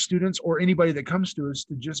our students or anybody that comes to us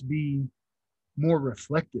to just be more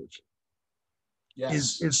reflective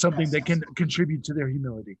is something that can contribute to their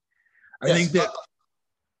humility. I think that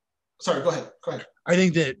sorry, go ahead. I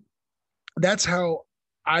think that that's how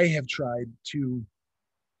I have tried to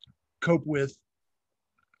cope with,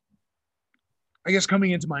 I guess,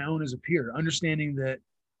 coming into my own as a peer, understanding that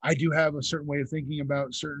I do have a certain way of thinking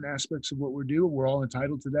about certain aspects of what we do. We're all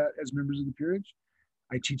entitled to that as members of the peerage.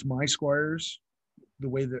 I teach my squires the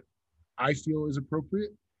way that I feel is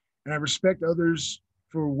appropriate, and I respect others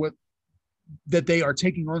for what that they are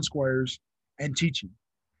taking on squires and teaching.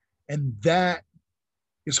 And that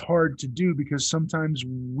is hard to do because sometimes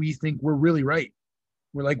we think we're really right.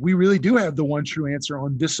 We're like, we really do have the one true answer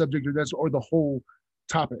on this subject or the whole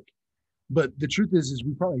topic. But the truth is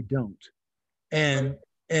we probably don't. And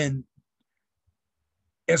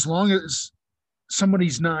as long as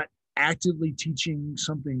somebody's not actively teaching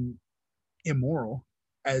something immoral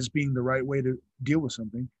as being the right way to deal with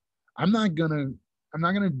something, I'm not gonna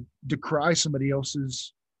decry somebody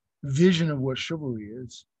else's vision of what chivalry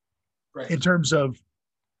is, right, in terms of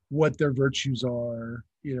what their virtues are,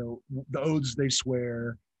 the oaths they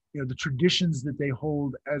swear, the traditions that they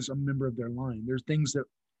hold as a member of their line. There's things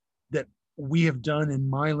that we have done in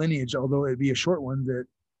my lineage, although it be a short one, that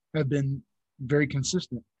have been very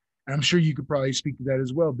consistent. And I'm sure you could probably speak to that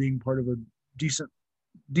as well, being part of a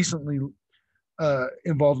decently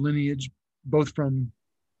involved lineage, both from.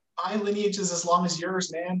 My lineage is as long as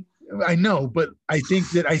yours, man. I know, but I think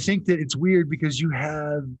that it's weird because you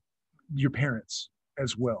have your parents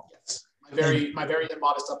as well. Yes. My very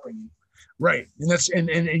modest upbringing. Right.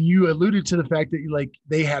 And you alluded to the fact that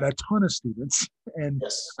they had a ton of students. And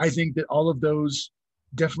yes. I think that all of those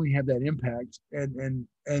definitely have that impact. And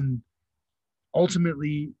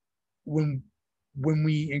ultimately when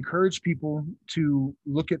we encourage people to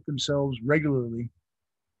look at themselves regularly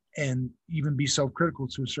and even be self-critical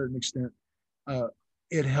to a certain extent,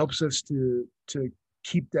 it helps us to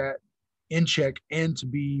keep that in check and to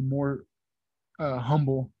be more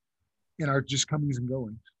humble in our just comings and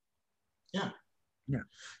goings. Yeah.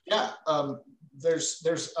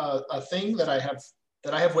 There's a thing that I have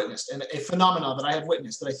that I have witnessed, and a phenomenon that I have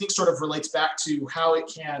witnessed that I think sort of relates back to how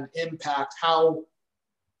it can impact how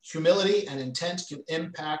humility and intent can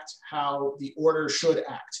impact how the order should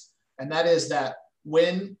act. And that is that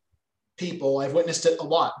when people, I've witnessed it a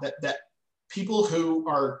lot, that people who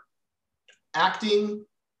are acting,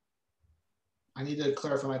 I need to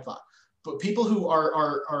clarify my thought, but people who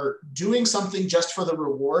are doing something just for the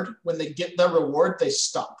reward, when they get the reward, they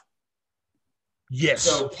stop. Yes.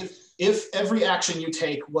 So if every action you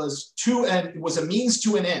take was a means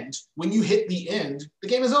to an end, when you hit the end, the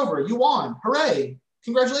game is over. You won. Hooray.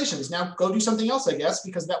 Congratulations. Now go do something else, I guess,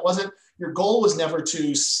 because that wasn't, your goal was never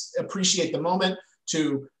to appreciate the moment,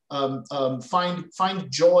 to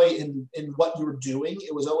find joy in what you were doing.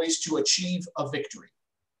 It was always to achieve a victory.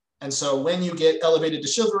 And so when you get elevated to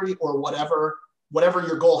chivalry or whatever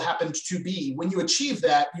your goal happened to be, when you achieve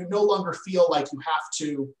that, you no longer feel like you have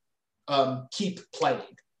to keep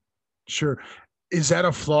playing. Sure. Is that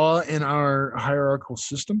a flaw in our hierarchical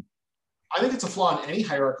system? I think it's a flaw in any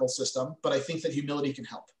hierarchical system, but I think that humility can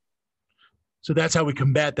help. So that's how we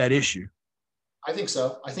combat that issue. I think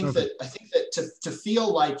so. I think that to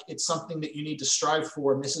feel like it's something that you need to strive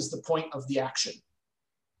for misses the point of the action.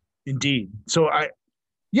 Indeed. So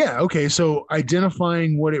okay. So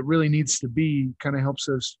identifying what it really needs to be kind of helps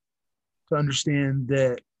us to understand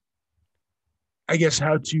that, I guess,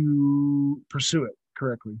 how to pursue it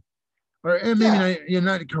correctly, and maybe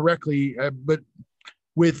not correctly, but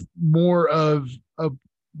with more of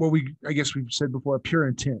what we've said before, a pure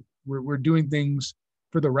intent. We're doing things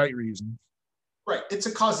for the right reasons. Right. It's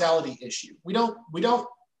a causality issue. We do.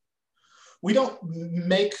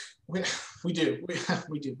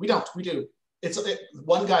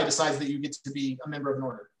 One guy decides that you get to be a member of an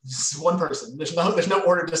order. This is one person. There's no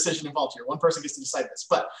order decision involved here. One person gets to decide this.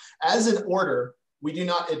 But as an order, we do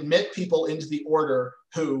not admit people into the order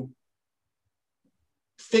who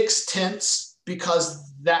fix tents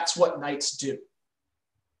because that's what knights do.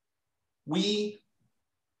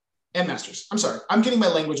 And masters. I'm sorry. I'm getting my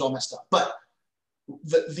language all messed up. But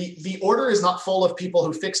the order is not full of people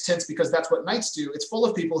who fix tents because that's what knights do. It's full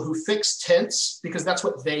of people who fix tents because that's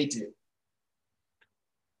what they do.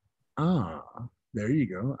 Ah, there you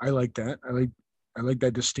go. I like that. I like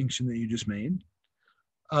that distinction that you just made.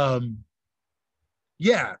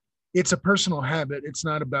 Yeah, it's a personal habit. It's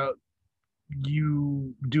not about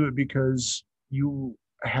you do it because you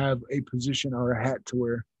have a position or a hat to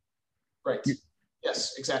wear. Right.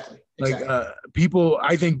 Yes, exactly. Like people,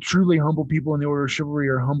 I think truly humble people in the order of chivalry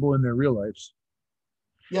are humble in their real lives.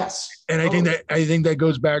 Yes. And totally. I think that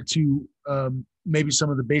goes back to maybe some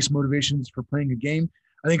of the base motivations for playing a game.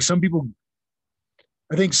 I think some of the people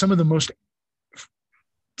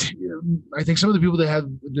that have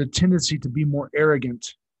the tendency to be more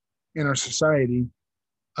arrogant in our society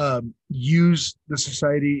use the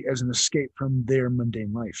society as an escape from their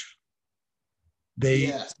mundane life. They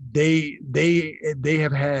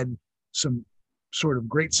have had some sort of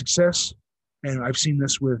great success, and I've seen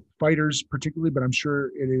this with fighters particularly, but I'm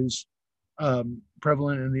sure it is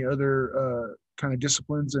prevalent in the other kind of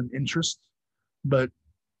disciplines and interests. But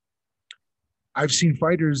I've seen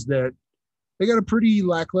fighters that they got a pretty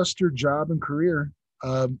lackluster job and career.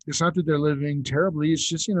 It's not that they're living terribly. It's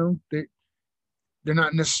just, they're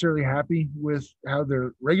not necessarily happy with how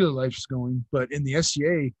their regular life is going. But in the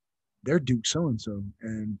SCA, they're Duke so-and-so.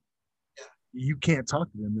 And you can't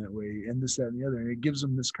talk to them that way and this, that, and the other. And it gives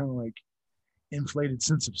them this kind of like inflated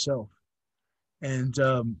sense of self. And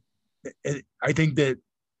I think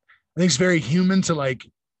it's very human to like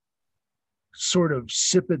sort of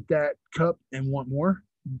sip at that cup and want more.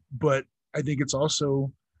 But I think it's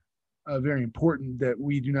also very important that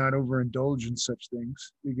we do not overindulge in such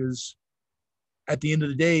things, because at the end of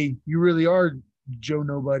the day, you really are Joe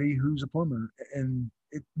Nobody who's a plumber, and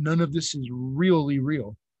none of this is really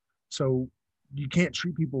real. So you can't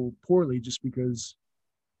treat people poorly just because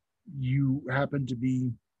you happen to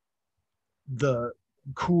be the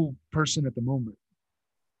cool person at the moment.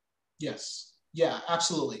 Yes. Yeah,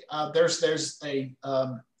 absolutely. There's a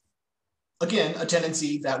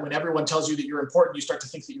tendency that when everyone tells you that you're important, you start to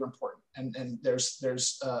think that you're important. And there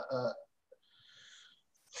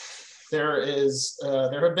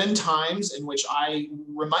have been times in which I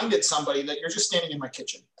reminded somebody that you're just standing in my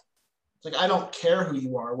kitchen. Like, I don't care who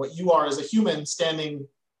you are. What you are is a human standing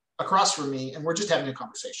across from me, and we're just having a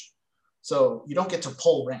conversation. So you don't get to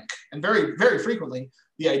pull rank. And very, very frequently,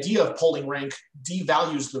 the idea of pulling rank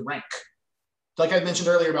devalues the rank. Like I mentioned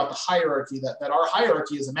earlier about the hierarchy, that our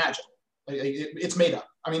hierarchy is imagined. It's made up.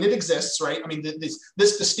 I mean, it exists, right? I mean,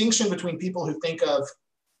 this distinction between people who think of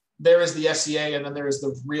there is the SCA and then there is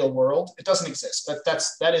the real world, it doesn't exist.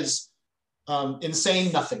 That is in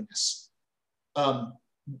saying nothingness.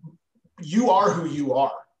 You are who you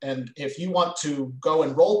are. And if you want to go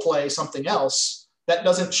and role play something else, that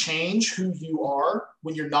doesn't change who you are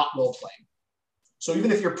when you're not role playing. So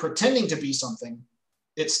even if you're pretending to be something,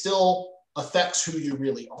 it still affects who you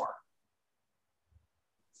really are.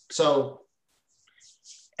 So,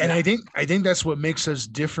 and I think that's what makes us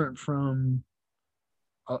different from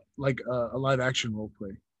a live action role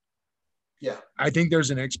play. Yeah, I think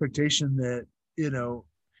there's an expectation that, you know,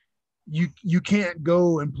 you can't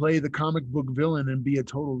go and play the comic book villain and be a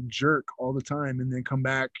total jerk all the time and then come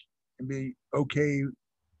back and be okay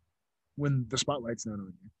when the spotlight's not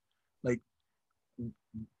on you. Like,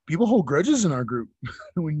 people hold grudges in our group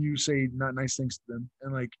when you say not nice things to them,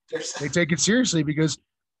 and like they take it seriously, because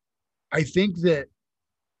I think that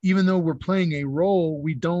even though we're playing a role,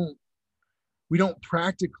 we don't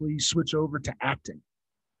practically switch over to acting.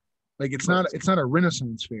 Like, it's not a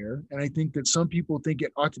Renaissance fair. And I think that some people think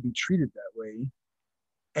it ought to be treated that way,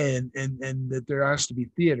 and that there has to be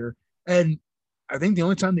theater. And I think the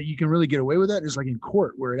only time that you can really get away with that is like in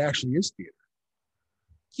court, where it actually is theater.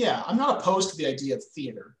 Yeah, I'm not opposed to the idea of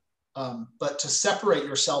theater, but to separate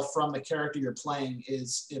yourself from the character you're playing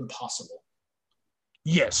is impossible.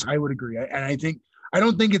 Yes, I would agree. I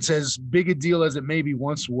don't think it's as big a deal as it maybe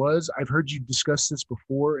once was. I've heard you discuss this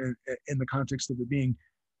before in the context of it being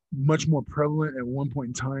much more prevalent at one point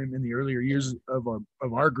in time in the earlier years of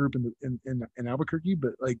our group in Albuquerque.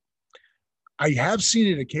 But like, I have seen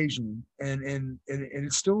it occasionally, and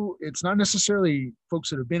it's not necessarily folks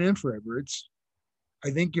that have been in forever. I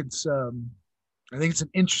think it's an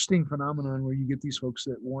interesting phenomenon where you get these folks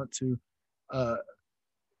that want to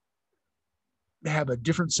have a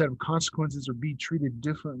different set of consequences or be treated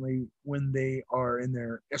differently when they are in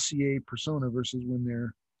their SCA persona versus when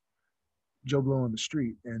they're Joe Blow on the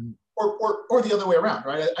street. And or the other way around,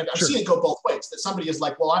 right? I've Sure. seen it go both ways, that somebody is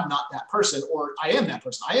like, well, I'm not that person, or I am that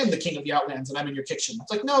person. I am the king of the Outlands and I'm in your kitchen.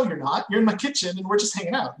 It's like, no, you're not. You're in my kitchen and we're just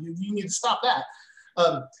hanging out. You need to stop that.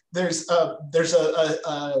 There's a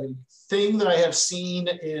thing that I have seen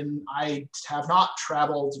I have not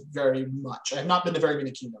traveled very much. I have not been to very many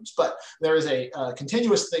kingdoms, but there is a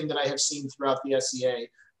continuous thing that I have seen throughout the SCA,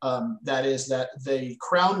 that is that the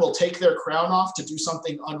crown will take their crown off to do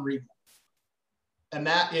something unregal. And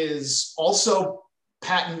that is also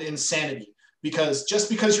patent insanity, because just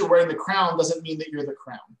because you're wearing the crown doesn't mean that you're the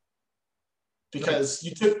crown. Because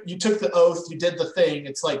you took the oath, you did the thing.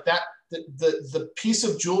 It's like that. The piece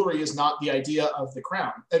of jewelry is not the idea of the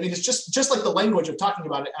crown. I mean, it's just like the language of talking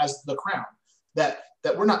about it as the crown. That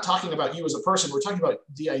we're not talking about you as a person. We're talking about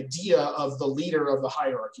the idea of the leader of the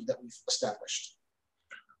hierarchy that we've established.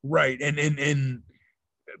 Right, and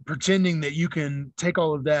pretending that you can take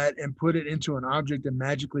all of that and put it into an object and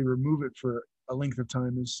magically remove it for a length of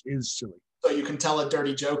time is silly. So you can tell a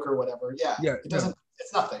dirty joke or whatever. Yeah. It doesn't. No.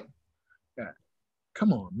 It's nothing. Yeah.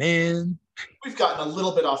 Come on, man. We've gotten a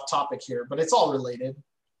little bit off topic here, but it's all related.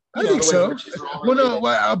 I think so. Well, no,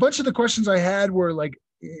 a bunch of the questions I had were like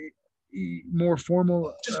more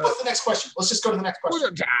formal. Just what's the next question? Let's just go to the next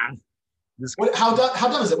question. How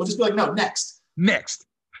done is it? We'll just be like, no, next. Next.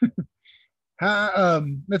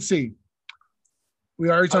 Let's see. We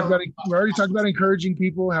already talked about encouraging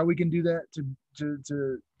people, how we can do that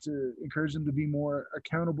to encourage them to be more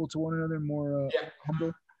accountable to one another, more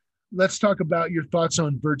humble. Let's talk about your thoughts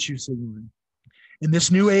on virtue signaling. In this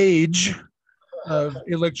new age of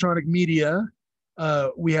electronic media,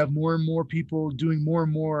 we have more and more people doing more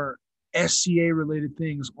and more SCA related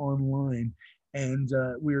things online. And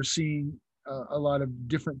we are seeing a lot of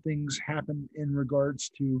different things happen in regards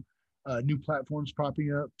to new platforms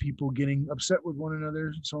popping up, people getting upset with one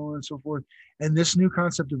another, so on and so forth. And this new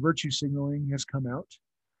concept of virtue signaling has come out.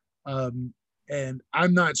 And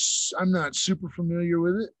I'm not super familiar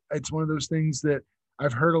with it. It's one of those things that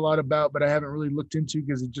I've heard a lot about, but I haven't really looked into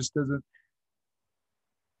because it just doesn't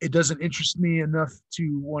interest me enough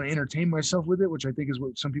to want to entertain myself with it, which I think is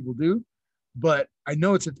what some people do. But I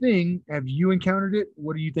know it's a thing. Have you encountered it?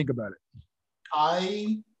 What do you think about it?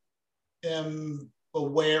 I am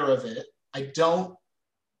aware of it. I don't,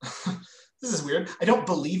 this is weird. I don't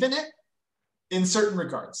believe in it in certain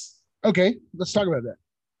regards. Okay, let's talk about that.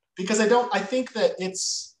 Because I think that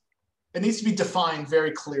it needs to be defined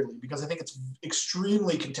very clearly, because I think it's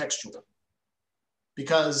extremely contextual.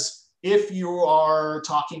 Because if you are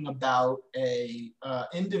talking about a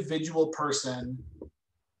individual person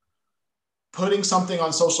putting something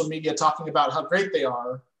on social media, talking about how great they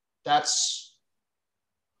are, that's,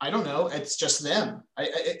 I don't know, it's just them.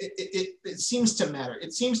 It seems to matter.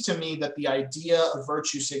 It seems to me that the idea of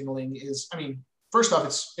virtue signaling is, I mean, first off,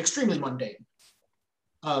 it's extremely mundane.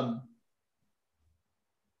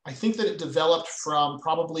 I think that it developed from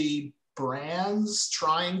probably brands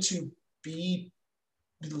trying to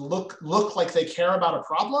look like they care about a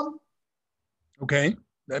problem. Okay,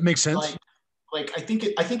 that makes sense. I think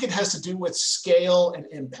it has to do with scale and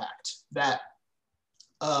impact. That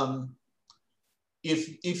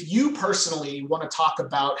if you personally want to talk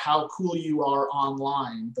about how cool you are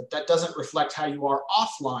online, but that doesn't reflect how you are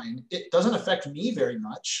offline, it doesn't affect me very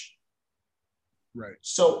much. Right.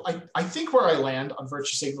 So I think where I land on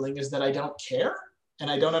virtue signaling is that I don't care,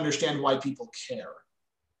 and I don't understand why people care.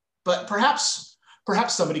 But perhaps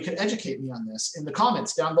somebody could educate me on this in the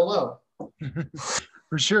comments down below.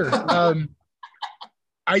 For sure.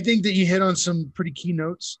 I think that you hit on some pretty key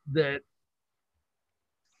notes, that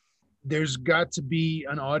there's got to be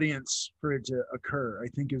an audience for it to occur. I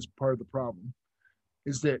think is part of the problem,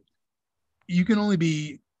 is that you can only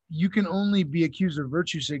be accused of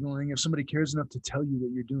virtue signaling if somebody cares enough to tell you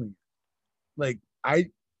that you're doing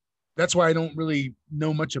it. That's why I don't really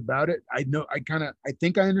know much about it. I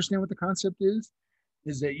think I understand what the concept is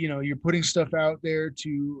that, you're putting stuff out there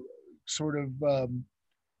to sort of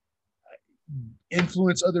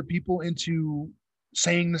influence other people into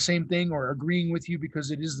saying the same thing or agreeing with you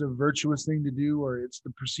because it is the virtuous thing to do, or it's the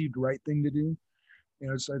perceived right thing to do.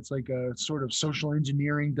 It's like a sort of social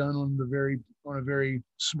engineering done on a very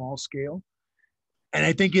small scale. And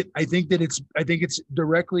I think it's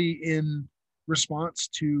directly in response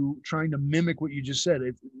to trying to mimic what you just said.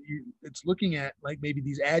 It's looking at like maybe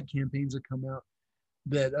these ad campaigns that come out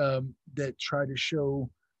that try to show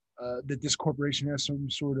that this corporation has some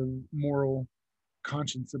sort of moral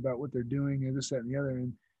conscience about what they're doing, and this, that, and the other,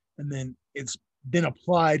 and then it's been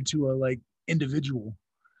applied to a like individual.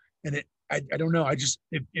 And I don't know. I just,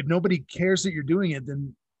 if nobody cares that you're doing it,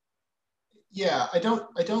 then yeah, I don't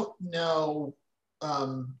know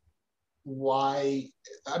why.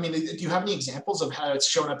 I mean, do you have any examples of how it's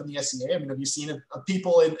shown up in the SEA? I mean, have you seen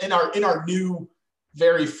people in our new,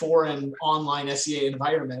 very foreign online SEA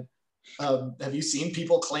environment? Have you seen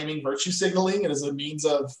people claiming virtue signaling as a means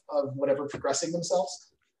of whatever progressing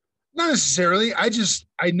themselves? Not necessarily. I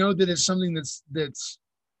know that it's something that's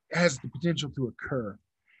has the potential to occur.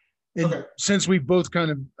 And okay. Since we've both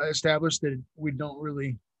kind of established that we don't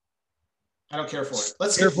really, I don't care for it.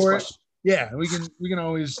 Let's skip this question. Yeah, we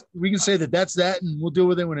can say that's that, and we'll deal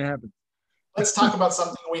with it when it happens. Let's talk about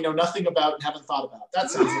something we know nothing about and haven't thought about. That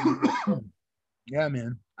sounds yeah,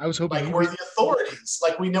 man. I was hoping like we're the authorities,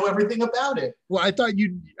 like we know everything about it. Well, I thought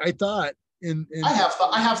I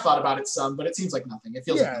have thought about it some, but it seems like nothing. It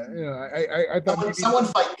feels like nothing. I thought someone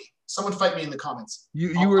fight me. Someone fight me in the comments.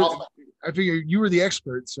 I figured you were the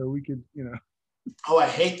expert, so we could, Oh, I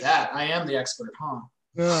hate that. I am the expert,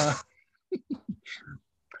 huh?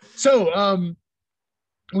 So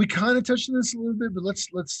we kind of touched on this a little bit, but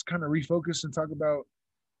let's kind of refocus and talk about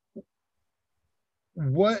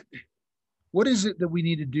what is it that we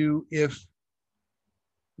need to do if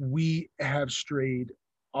we have strayed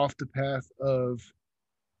off the path of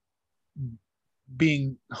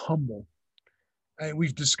being humble. And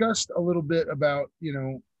we've discussed a little bit about,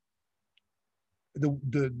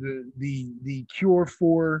 the cure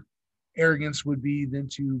for arrogance would be then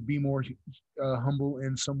to be more humble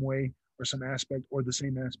in some way or some aspect or the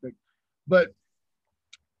same aspect. But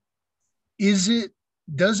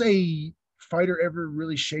does a fighter ever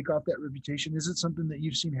really shake off that reputation? Is it something that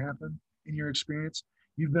you've seen happen in your experience?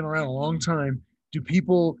 You've been around a long time. Do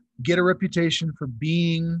people get a reputation for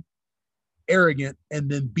being arrogant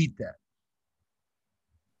and then beat that?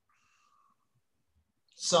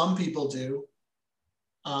 Some people do.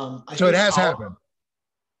 So it has happened.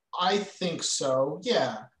 I think so.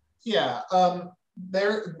 Yeah.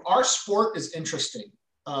 Our sport is interesting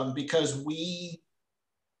because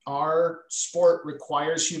our sport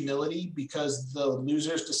requires humility because the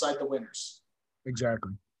losers decide the winners.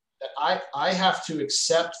 Exactly. I have to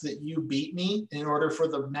accept that you beat me in order for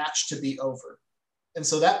the match to be over. And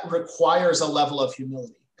so that requires a level of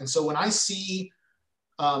humility. And so when I see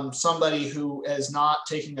somebody who is not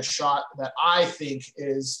taking a shot that I think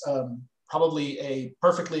is probably a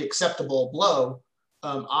perfectly acceptable blow,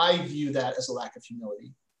 I view that as a lack of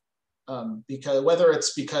humility. Because whether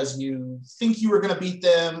it's because you think you were going to beat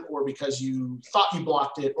them or because you thought you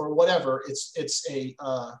blocked it or whatever, it's a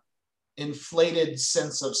inflated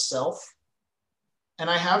sense of self. And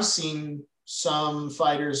I have seen some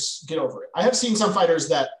fighters get over it. I have seen some fighters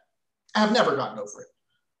that have never gotten over it.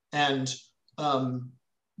 And I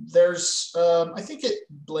think it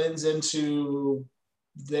blends into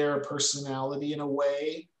their personality in a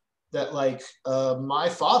way that my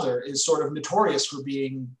father is sort of notorious for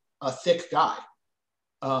being a thick guy.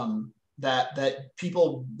 that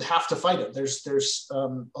people have to fight him. There's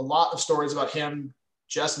a lot of stories about him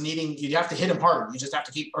just needing, you have to hit him hard. You just have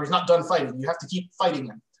to keep, or he's not done fighting. You have to keep fighting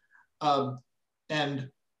him.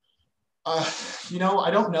 You know,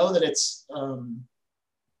 I don't know that it's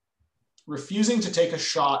refusing to take a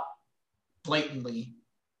shot blatantly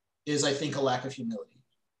is, I think, a lack of humility.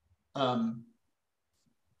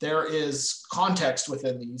 There is context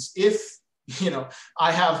within these. If, you know,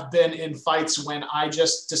 I have been in fights when I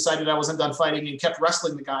just decided I wasn't done fighting and kept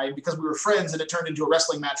wrestling the guy because we were friends, and it turned into a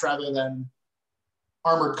wrestling match rather than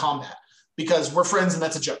armored combat because we're friends and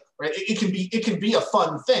that's a joke, right? It can be a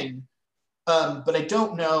fun thing. But I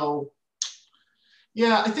don't know.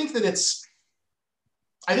 Yeah, I think that it is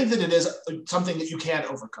something that you can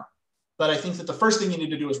overcome. But I think that the first thing you need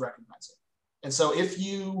to do is recognize it. And so if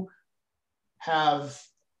you have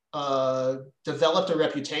developed a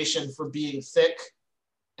reputation for being thick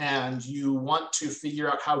and you want to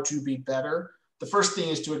figure out how to be better, the first thing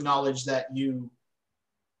is to acknowledge that you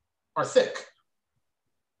are thick,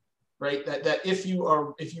 right? That if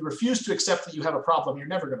you refuse to accept that you have a problem, you're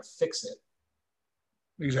never going to fix it.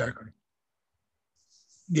 Exactly.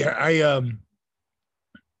 Yeah,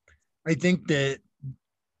 I think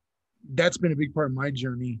that's been a big part of my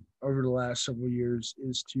journey over the last several years,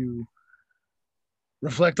 is to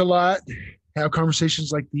reflect a lot, have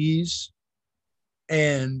conversations like these,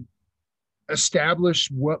 and establish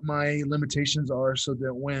what my limitations are so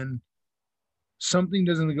that when something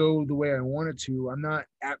doesn't go the way I want it to, I'm not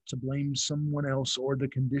apt to blame someone else or the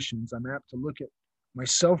conditions. I'm apt to look at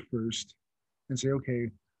myself first and say, okay,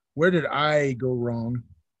 where did I go wrong?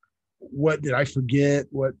 What did I forget?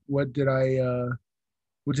 What did I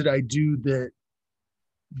do that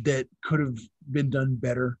could have been done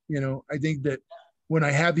better? You know, I think that when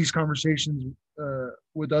I have these conversations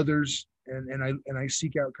with others and I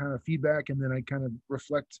seek out kind of feedback, and then I kind of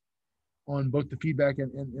reflect on both the feedback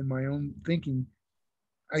and my own thinking,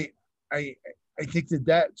 I think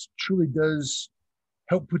that truly does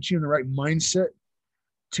help put you in the right mindset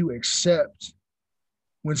to accept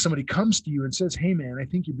when somebody comes to you and says, hey man, I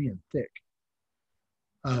think you're being thick.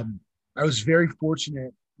 I was very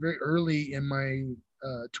fortunate very early in my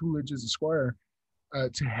tutelage as a squire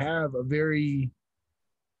to have a very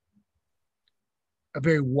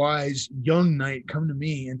wise young knight come to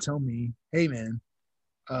me and tell me, hey man,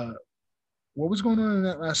 what was going on in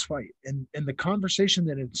that last fight? And the conversation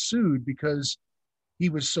that ensued, because he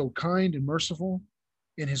was so kind and merciful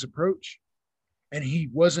in his approach, and he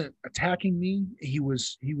wasn't attacking me. He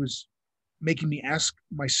was making me ask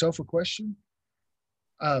myself a question.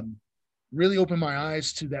 Really opened my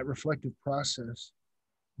eyes to that reflective process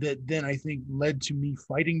that then I think led to me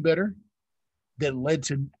fighting better, that led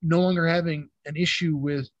to no longer having an issue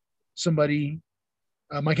with somebody.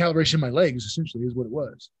 My calibration of my legs essentially is what it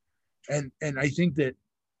was. And I think that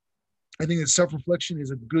self-reflection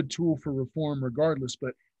is a good tool for reform regardless,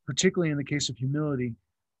 but particularly in the case of humility,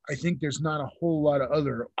 I think there's not a whole lot of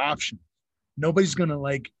other options. Nobody's going to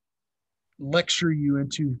like lecture you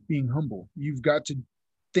into being humble. You've got to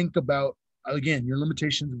think about, again, your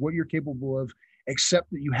limitations, what you're capable of, accept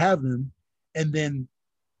that you have them, and then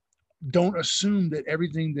don't assume that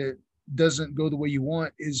everything that doesn't go the way you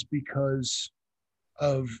want is because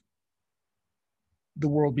of the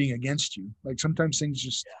world being against you. Like sometimes things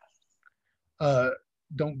just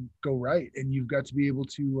don't go right, and you've got to be able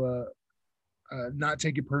to not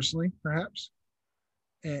take it personally, perhaps,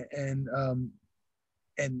 and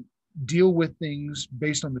deal with things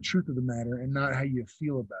based on the truth of the matter and not how you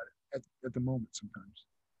feel about it at the moment sometimes.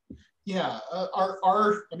 Yeah,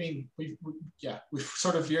 we've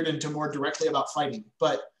sort of veered into more directly about fighting,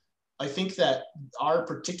 but I think that our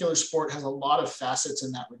particular sport has a lot of facets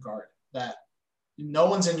in that regard, that no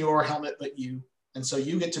one's in your helmet but you, and so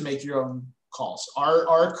you get to make your own calls.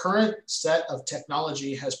 Our current set of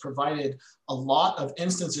technology has provided a lot of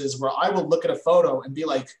instances where I will look at a photo and be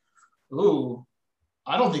like, ooh,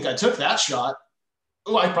 I don't think I took that shot.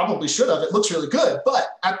 Oh, I probably should have. It looks really good. But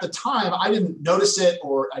at the time, I didn't notice it,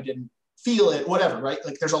 or I didn't feel it, whatever, right?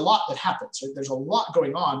 Like there's a lot that happens. Right? There's a lot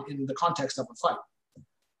going on in the context of a fight.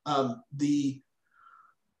 The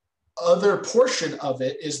other portion of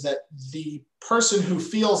it is that the person who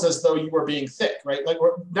feels as though you were being thick, right? Like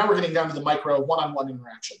now we're getting down to the micro one-on-one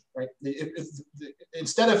interaction, right?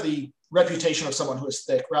 Instead of the reputation of someone who is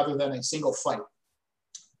thick, rather than a single fight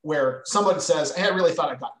where someone says, hey, I really thought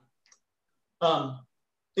I got you.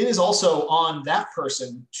 It is also on that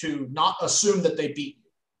person to not assume that they beat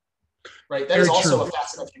you, right? That is also a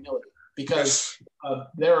facet of humility, because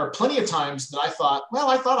there are plenty of times that I thought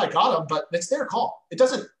I got them, but it's their call. It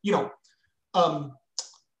doesn't,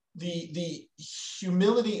 the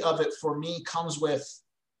humility of it for me comes with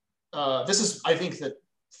I think that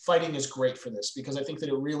fighting is great for this, because I think that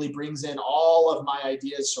it really brings in all of my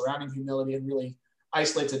ideas surrounding humility and really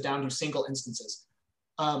isolates it down to single instances.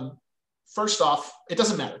 First off, it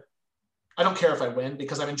doesn't matter. I don't care if I win,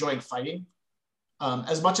 because I'm enjoying fighting.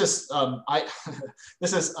 As much as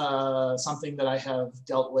this is something that I have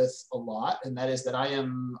dealt with a lot, and that is that I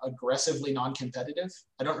am aggressively non-competitive.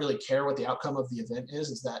 I don't really care what the outcome of the event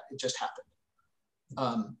is that it just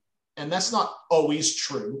happened. And that's not always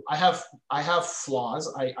true. I have flaws.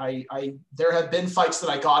 There have been fights that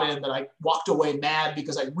I got in that I walked away mad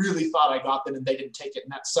because I really thought I got them and they didn't take it,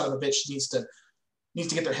 and that son of a bitch needs to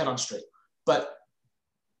get their head on straight. But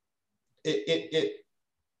it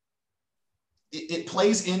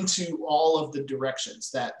plays into all of the directions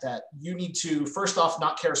that you need to, first off,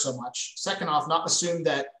 not care so much. Second off, not assume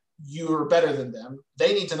that you're better than them.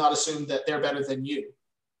 They need to not assume that they're better than you.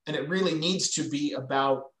 And it really needs to be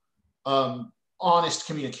about honest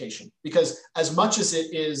communication, because as much as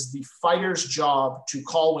it is the fighter's job to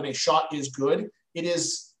call when a shot is good, it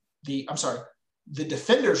is the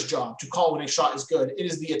defender's job to call when a shot is good. It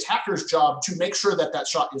is the attacker's job to make sure that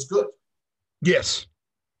shot is good. Yes.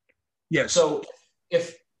 Yes. So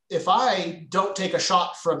if I don't take a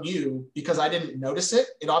shot from you because I didn't notice it,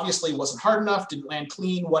 it obviously wasn't hard enough, didn't land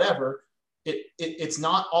clean, whatever. It's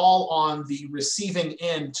not all on the receiving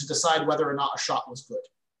end to decide whether or not a shot was good.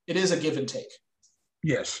 It is a give and take.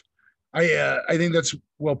 Yes. I think that's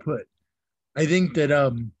well put. I think that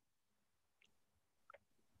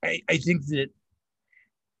I think that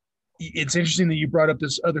it's interesting that you brought up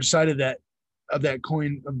this other side of that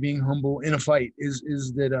coin of being humble in a fight is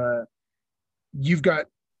that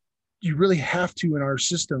you really have to, in our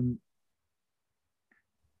system,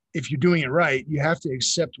 if you're doing it right, you have to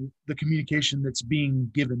accept the communication that's being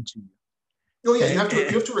given to you. Oh yeah, you have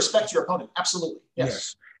to respect your opponent. Absolutely.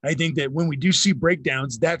 Yes. I think that when we do see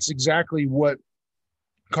breakdowns, that's exactly what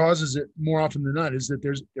causes it more often than not, is that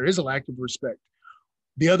there is a lack of respect.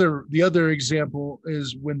 The other example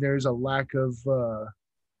is when there's a lack of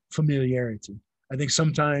familiarity. I think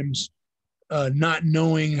sometimes not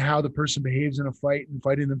knowing how the person behaves in a fight and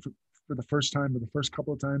fighting them for the first time or the first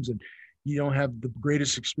couple of times, and you don't have the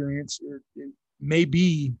greatest experience, it may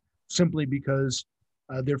be simply because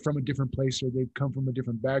they're from a different place or they've come from a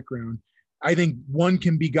different background. I think one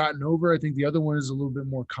can be gotten over. I think the other one is a little bit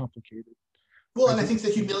more complicated. Well, and I think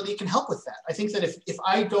that humility can help with that. I think that if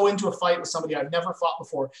I go into a fight with somebody I've never fought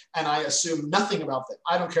before and I assume nothing about them,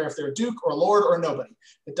 I don't care if they're a duke or a lord or nobody.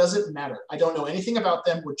 It doesn't matter. I don't know anything about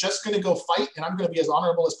them. We're just going to go fight, and I'm going to be as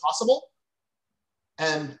honorable as possible.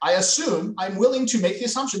 And I'm willing to make the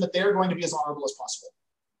assumption that they're going to be as honorable as possible.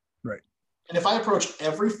 Right. And if I approach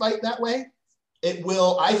every fight that way, it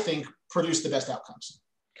will, I think, produce the best outcomes.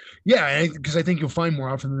 Yeah, because I think you'll find more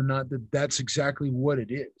often than not that that's exactly what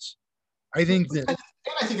it is. I think that, and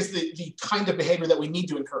I think it's the kind of behavior that we need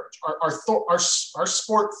to encourage. Our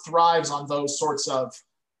sport thrives on those sorts of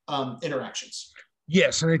interactions.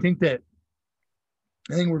 Yes, and I think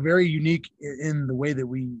we're very unique in the way that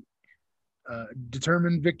we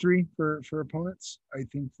determine victory for opponents. I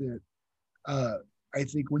think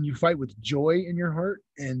when you fight with joy in your heart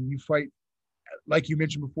and you fight, like you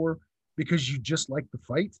mentioned before, because you just like the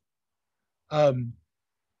fight,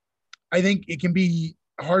 I think it can be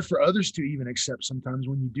hard for others to even accept sometimes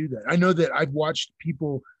when you do that. I know that I've watched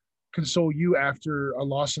people console you after a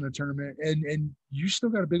loss in a tournament, and you still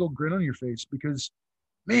got a big old grin on your face because,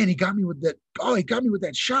 man, he got me with that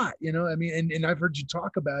shot, I mean, and I've heard you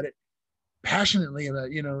talk about it passionately about,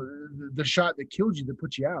 the shot that killed you, that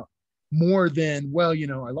put you out, more than, well,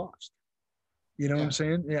 I lost. What I'm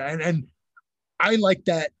saying? Yeah. And I like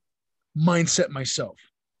that mindset myself.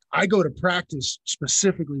 I go to practice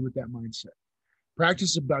specifically with that mindset. Practice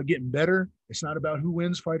is about getting better. It's not about who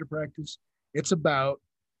wins fighter practice. It's about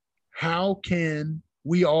how can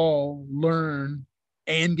we all learn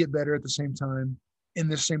and get better at the same time in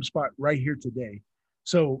this same spot right here today.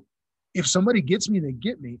 So if somebody gets me, they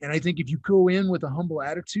get me. And I think if you go in with a humble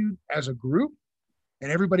attitude as a group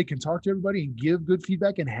and everybody can talk to everybody and give good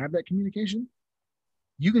feedback and have that communication,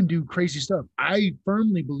 you can do crazy stuff. I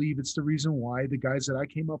firmly believe it's the reason why the guys that I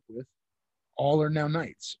came up with all are now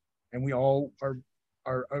knights. And we all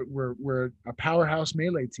we're a powerhouse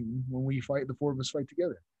melee team when we fight. The four of us fight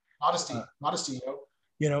together. Modesty,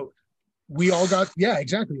 we all got, yeah,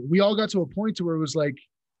 exactly. We all got to a point to where it was like,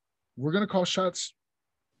 we're going to call shots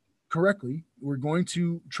correctly. We're going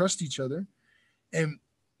to trust each other. And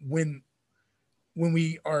when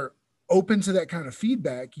we are open to that kind of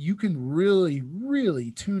feedback, you can really,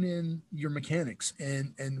 really tune in your mechanics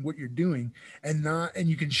and what you're doing, and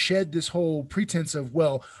you can shed this whole pretense of,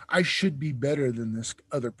 well, I should be better than this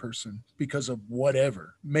other person because of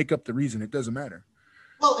whatever. Make up the reason. It doesn't matter.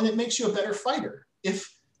 Well, and it makes you a better fighter.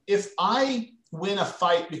 If I win a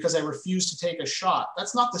fight because I refuse to take a shot,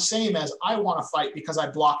 that's not the same as I want to fight because I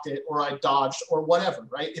blocked it or I dodged or whatever,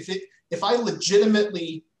 right? If I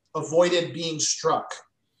legitimately avoided being struck,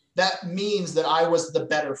 that means that I was the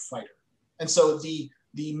better fighter. And so the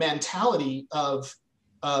mentality of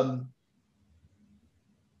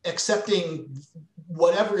accepting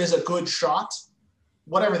whatever is a good shot,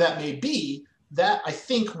 whatever that may be, that I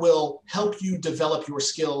think will help you develop your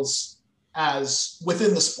skills as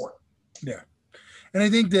within the sport. Yeah. And I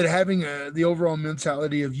think that having the overall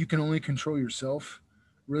mentality of you can only control yourself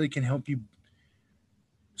really can help you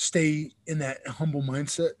stay in that humble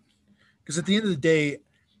mindset. Because at the end of the day,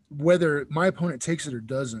 whether my opponent takes it or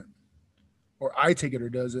doesn't, or I take it or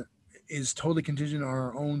doesn't, is totally contingent on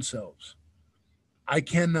our own selves. I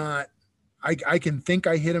can think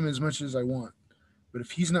I hit him as much as I want, but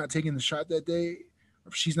if he's not taking the shot that day, or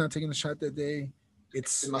if she's not taking the shot that day, it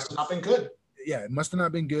must have not been good. Yeah, it must have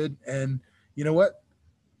not been good. And you know what?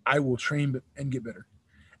 I will train and get better.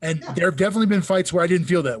 And there have definitely been fights where I didn't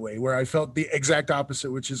feel that way, where I felt the exact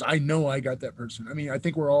opposite, which is I know I got that person. I mean, I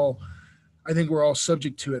think we're all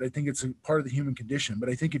subject to it. I think it's a part of the human condition. But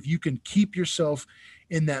I think if you can keep yourself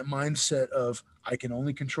in that mindset of I can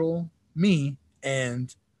only control me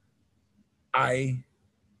and I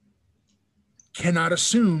cannot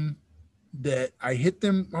assume that I hit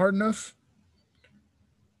them hard enough,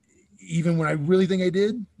 even when I really think I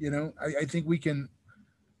did, I think we can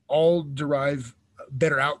all derive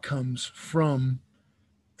better outcomes from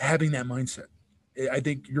having that mindset. I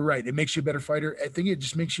think you're right. It makes you a better fighter. I think it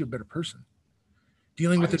just makes you a better person.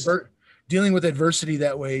 Dealing with adversity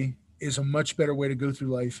that way is a much better way to go through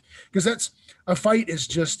life, because a fight is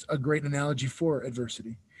just a great analogy for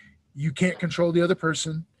adversity. You can't control the other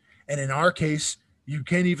person. And in our case, you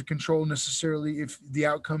can't even control necessarily if the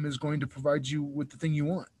outcome is going to provide you with the thing you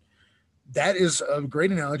want. That is a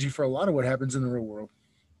great analogy for a lot of what happens in the real world.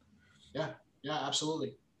 Yeah,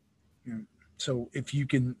 absolutely. So if you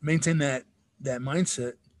can maintain that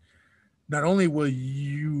mindset, not only will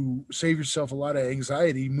you save yourself a lot of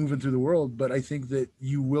anxiety moving through the world, but I think that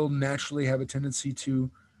you will naturally have a tendency to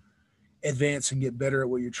advance and get better at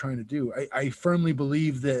what you're trying to do. I firmly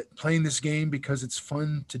believe that playing this game because it's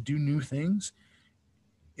fun to do new things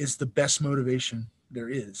is the best motivation there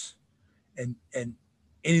is. And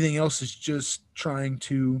anything else is just trying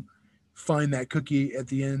to find that cookie at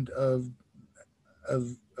the end of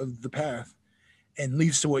the path, and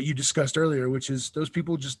leads to what you discussed earlier, which is those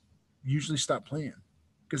people just usually stop playing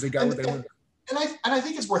because they got what they want. And I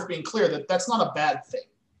think it's worth being clear that that's not a bad thing,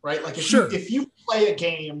 right? Like if you play a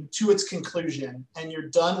game to its conclusion and you're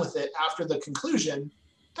done with it after the conclusion,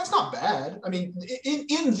 that's not bad. I mean,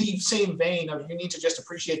 in the same vein of you need to just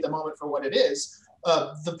appreciate the moment for what it is.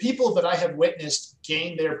 The people that I have witnessed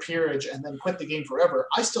gain their peerage and then quit the game forever,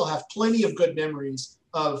 I still have plenty of good memories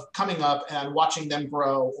of coming up and watching them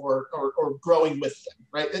grow or growing with them,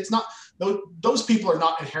 right? It's not, those people are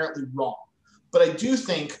not inherently wrong. But I do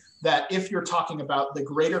think that if you're talking about the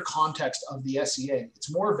greater context of the SEA,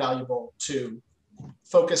 it's more valuable to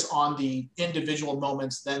focus on the individual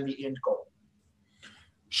moments than the end goal.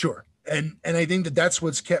 Sure. And I think that that's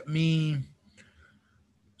what's kept me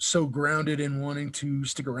so grounded in wanting to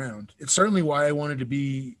stick around. It's certainly why I wanted to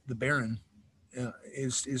be the Baron,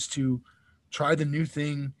 is to try the new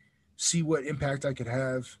thing, see what impact I could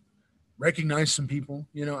have, recognize some people,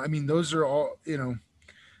 I mean, those are all,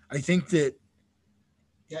 I think that.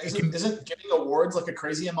 Yeah. Isn't giving awards like a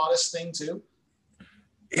crazy immodest thing too?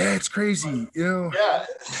 Yeah, it's crazy, Yeah.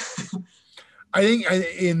 I think,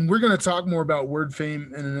 and we're going to talk more about word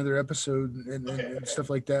fame in another episode and stuff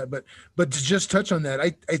like that. But to just touch on that,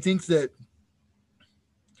 I think that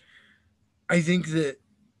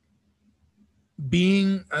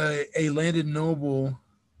being a landed noble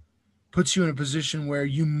puts you in a position where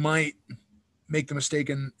you might make the mistake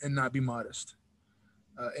and not be modest,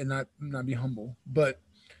 and not be humble. But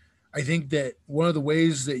I think that one of the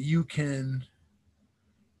ways that you can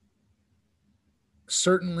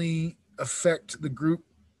certainly affect the group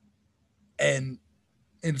and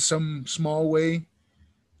in some small way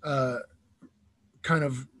kind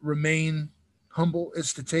of remain humble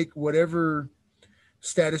is to take whatever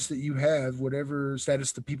status that you have, whatever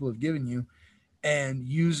status the people have given you, and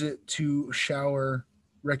use it to shower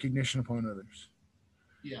recognition upon others.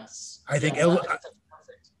 Yes. I think that's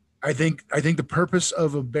perfect. I think the purpose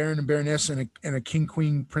of a baron and baroness and a king,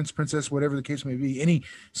 queen, prince, princess, whatever the case may be, any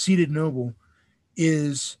seated noble,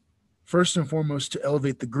 is first and foremost to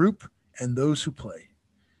elevate the group and those who play.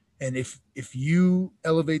 And if you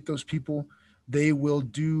elevate those people, they will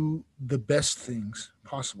do the best things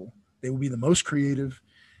possible. They will be the most creative.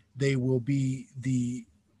 They will be the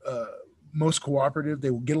most cooperative.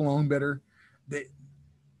 They will get along better. They,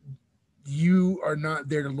 you are not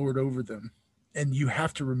there to lord over them, and you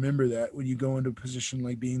have to remember that when you go into a position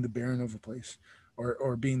like being the baron of a place,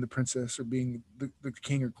 or being the princess, or being the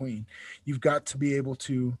king or queen. You've got to be able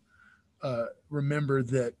to remember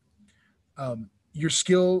that your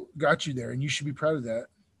skill got you there, and you should be proud of that.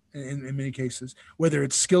 In many cases, whether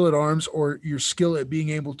it's skill at arms or your skill at being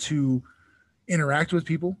able to interact with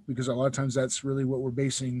people, because a lot of times that's really what we're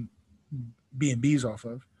basing B&Bs off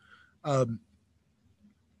of.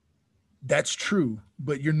 That's true,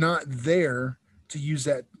 but you're not there to use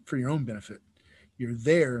that for your own benefit. You're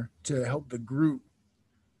there to help the group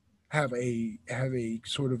have a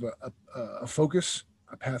sort of a focus,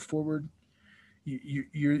 a path forward.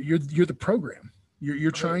 You're the program.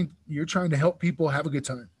 You're trying to help people have a good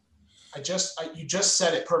time. You just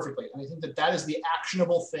said it perfectly. And I think that is the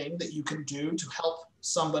actionable thing that you can do to help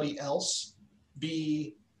somebody else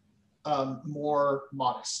be more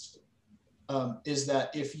modest. Is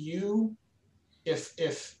that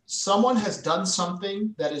if someone has done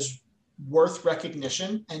something that is worth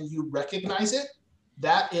recognition and you recognize it,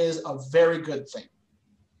 that is a very good thing.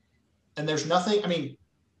 And there's nothing, I mean,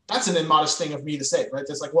 that's an immodest thing of me to say, right?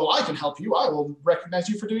 It's like, well, I can help you. I will recognize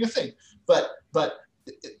you for doing a thing. But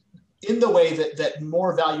in the way that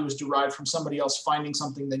more value is derived from somebody else finding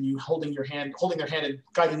something than you holding their hand and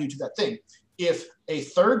guiding you to that thing. If a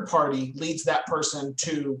third party leads that person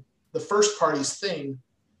to the first party's thing,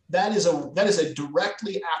 that is a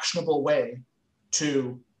directly actionable way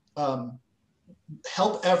to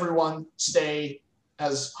help everyone stay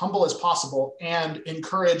as humble as possible and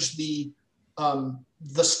encourage the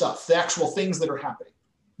stuff, the actual things that are happening.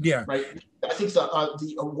 Yeah. Right. I think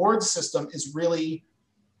the award system is really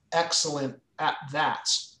excellent at that.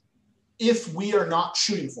 If we are not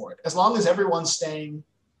shooting for it, as long as everyone's staying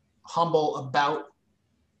humble about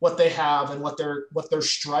what they have and what they're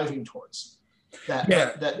striving towards. But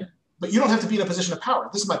you don't have to be in a position of power.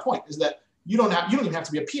 This is my point: is that you don't even have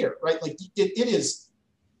to be a peer, right? Like it is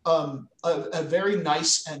a very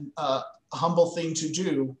nice and humble thing to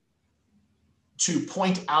do, to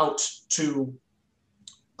point out to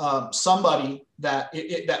somebody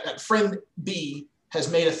that friend B has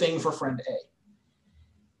made a thing for friend A.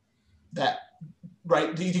 That,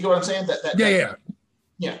 right? Do you get what I'm saying?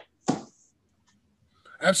 Yeah.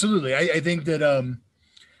 Absolutely. I think that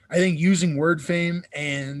I think using word fame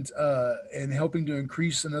and helping to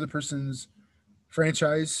increase another person's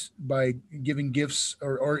franchise by giving gifts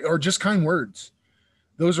or just kind words,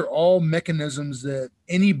 those are all mechanisms that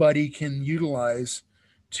anybody can utilize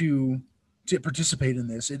to participate in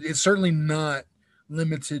this. It's certainly not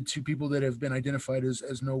limited to people that have been identified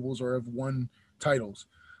as nobles or have won titles.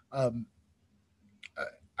 I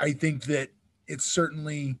think that it's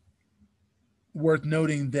certainly worth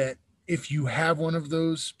noting that if you have one of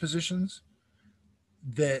those positions,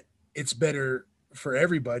 that it's better for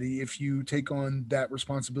everybody if you take on that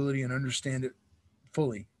responsibility and understand it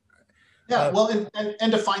fully. Yeah, well,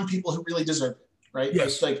 and to find people who really deserve it, right?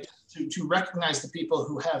 Yes. Like to recognize the people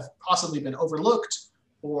who have possibly been overlooked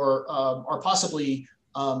or possibly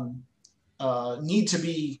need to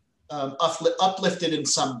be uplifted in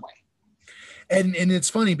some way. And it's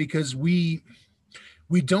funny because we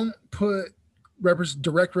don't put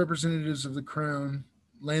direct representatives of the crown,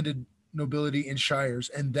 landed nobility in shires,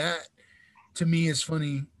 and that to me is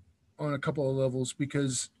funny on a couple of levels,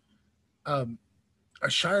 because a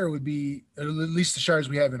shire would be, at least the shires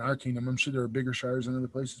we have in our kingdom, I'm sure there are bigger shires in other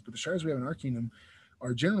places, but the shires we have in our kingdom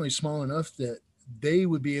are generally small enough that they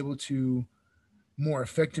would be able to more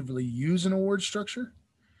effectively use an award structure.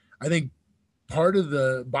 I think part of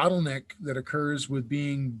the bottleneck that occurs with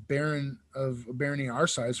being baron of a barony our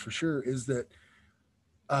size, for sure, is that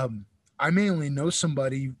I may only know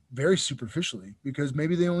somebody very superficially because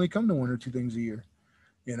maybe they only come to one or two things a year,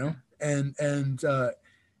 and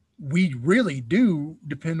we really do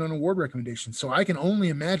depend on award recommendations. So I can only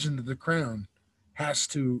imagine that the crown has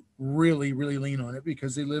to really, really lean on it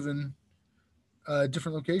because they live in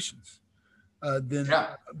different locations than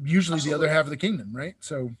usually the other half of the kingdom, right?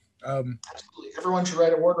 So absolutely, everyone should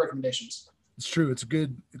write award recommendations. It's true. It's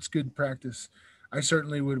good practice. I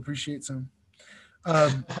certainly would appreciate some.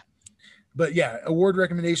 But yeah, award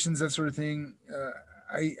recommendations, that sort of thing.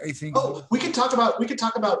 I think. Oh, we could talk about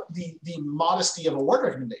the modesty of award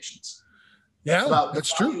recommendations. Yeah, about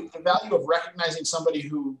that's true. The value of recognizing somebody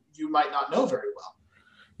who you might not know very well.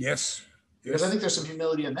 Yes. Because I think there's some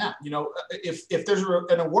humility in that. If there's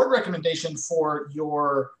an award recommendation for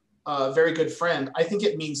your very good friend, I think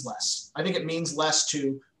it means less. I think it means less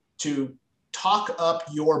to talk up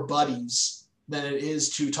your buddies than it is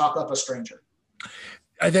to talk up a stranger.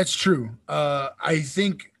 That's true. I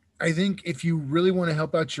think if you really want to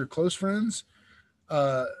help out your close friends,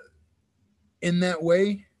 in that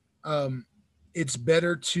way, it's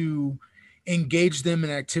better to engage them in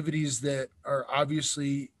activities that are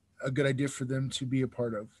obviously a good idea for them to be a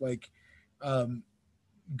part of, like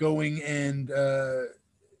going and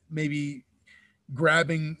maybe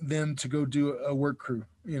grabbing them to go do a work crew,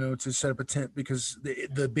 to set up a tent because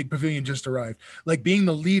the big pavilion just arrived. Like being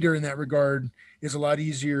the leader in that regard is a lot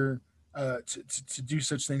easier to do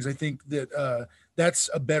such things. I think that that's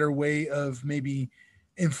a better way of maybe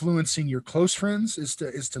influencing your close friends is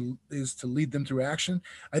to lead them through action.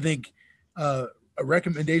 I think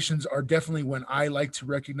recommendations are definitely when I like to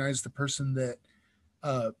recognize the person that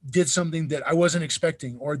did something that I wasn't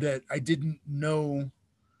expecting or that I didn't know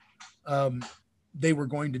they were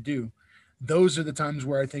going to do. Those are the times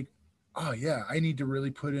where I think, oh yeah, I need to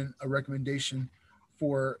really put in a recommendation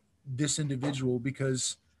for this individual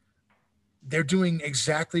because they're doing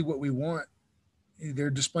exactly what we want. They're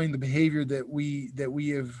displaying the behavior that we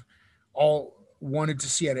have all wanted to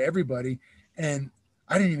see out of everybody. And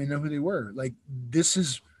I didn't even know who they were. Like, this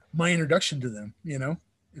is my introduction to them.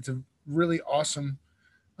 It's a really awesome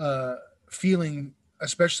feeling,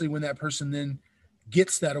 especially when that person then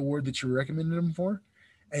gets that award that you recommended them for.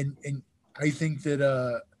 And I think that,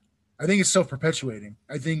 I think it's self-perpetuating.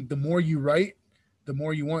 I think the more you write, the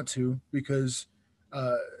more you want to, because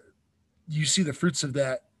you see the fruits of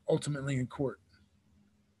that ultimately in court.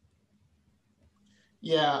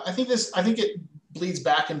 Yeah, I think it bleeds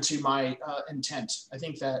back into my intent. I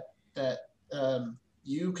think that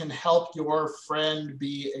you can help your friend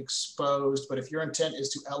be exposed, but if your intent is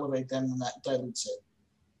to elevate them, then that dilutes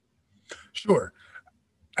it. Sure.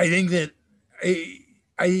 I think that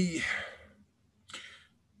I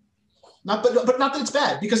not that it's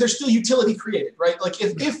bad, because there's still utility created, right? Like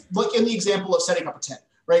if like in the example of setting up a tent,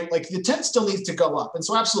 right? Like the tent still needs to go up, and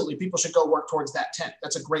so absolutely people should go work towards that tent.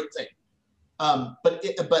 That's a great thing. But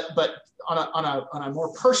on a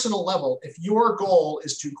more personal level, if your goal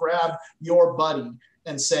is to grab your buddy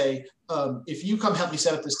and say, if you come help me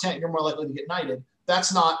set up this tent, you're more likely to get knighted.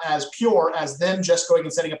 That's not as pure as them just going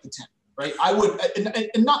and setting up the tent, right? I would,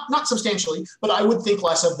 and not substantially, but I would think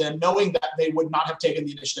less of them knowing that they would not have taken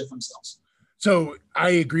the initiative themselves. So I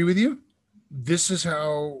agree with you. This is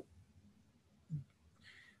how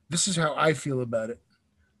I feel about it.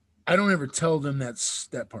 I don't ever tell them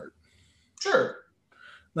that part. Sure.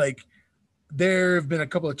 Like, there have been a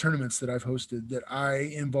couple of tournaments that I've hosted that I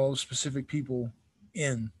involve specific people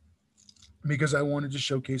in because I wanted to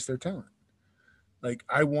showcase their talent. Like,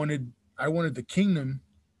 I wanted the kingdom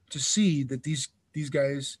to see that these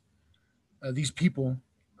guys, these people,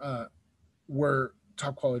 were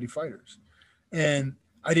top quality fighters. And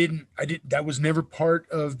I didn't, that was never part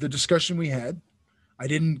of the discussion we had. I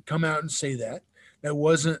didn't come out and say that. That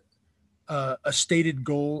wasn't a stated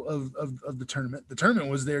goal of the tournament. The tournament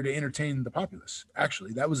was there to entertain the populace.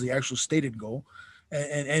 Actually, that was the actual stated goal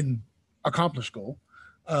and accomplished goal.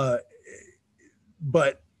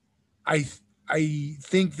 But I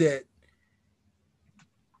think that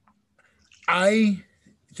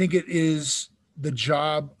it is the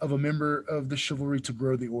job of a member of the chivalry to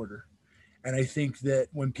grow the order. And I think that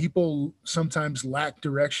when people sometimes lack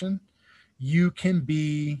direction, you can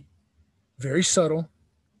be very subtle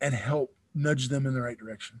and help nudge them in the right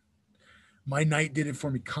direction. My knight did it for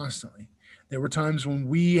me constantly. There were times when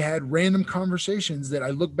we had random conversations that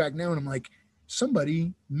I look back now and I'm like,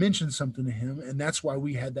 somebody mentioned something to him, and that's why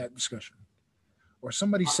we had that discussion. Or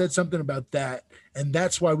somebody said something about that, and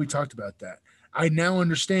that's why we talked about that. I now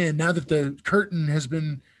understand, now that the curtain has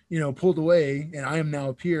been, pulled away, and I am now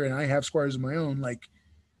up here and I have squires of my own, like,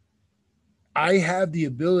 I have the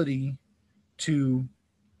ability to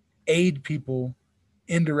aid people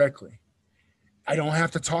indirectly. I don't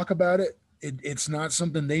have to talk about it. It's not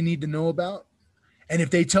something they need to know about. And if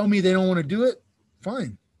they tell me they don't want to do it,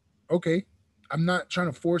 fine. Okay. I'm not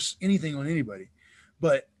trying to force anything on anybody.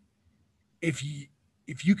 But if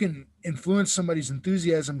you can influence somebody's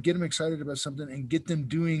enthusiasm, get them excited about something, and get them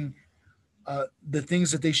doing the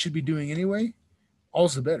things that they should be doing anyway,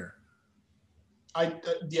 all's the better.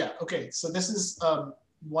 Yeah. Okay. So this is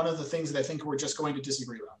one of the things that I think we're just going to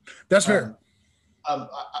disagree on. That's fair.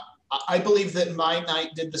 I believe that my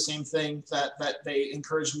knight did the same thing, that they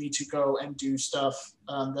encouraged me to go and do stuff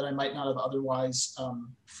that I might not have otherwise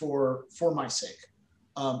for my sake.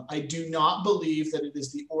 I do not believe that it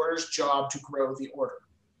is the order's job to grow the order,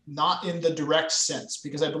 not in the direct sense,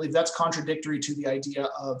 because I believe that's contradictory to the idea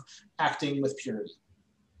of acting with purity.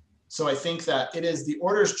 So I think that it is the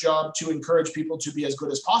order's job to encourage people to be as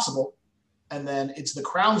good as possible, and then it's the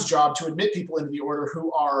crown's job to admit people into the order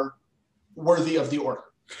who are worthy of the order.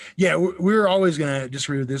 Yeah, we're always going to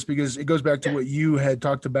disagree with this because it goes back to what you had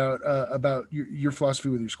talked about your philosophy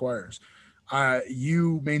with your squires.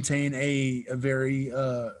 You maintain a very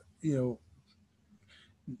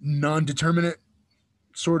non-determinate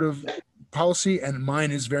sort of policy, and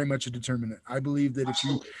mine is very much a determinate. I believe that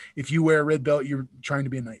if you wear a red belt, you're trying to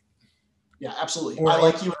be a knight. Yeah, absolutely. Or I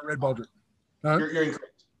like you. A red baldric. Huh? You're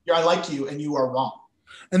incorrect. I like you, and you are wrong.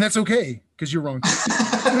 And that's okay, because you're wrong.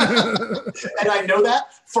 And I know that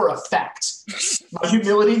for a fact. My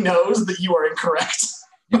humility knows that you are incorrect.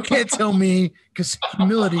 You can't tell me, because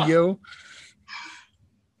humility, yo.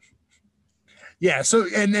 Yeah. So,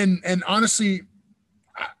 and honestly,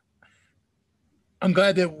 I'm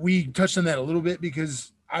glad that we touched on that a little bit,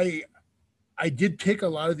 because I did pick a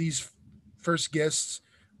lot of these first guests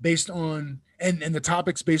based on, and the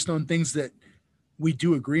topics based on things that we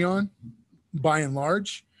do agree on by and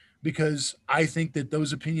large, because I think that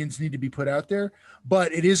those opinions need to be put out there.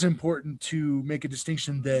 But it is important to make a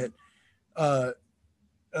distinction that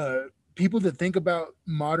people that think about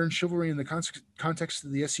modern chivalry in the context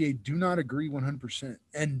of the SCA do not agree 100%,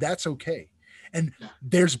 and that's okay. And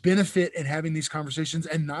there's benefit in having these conversations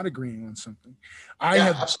and not agreeing on something.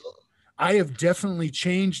 Absolutely. I have definitely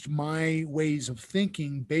changed my ways of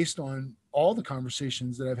thinking based on all the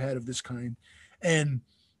conversations that I've had of this kind, and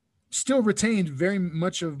still retained very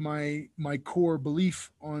much of my core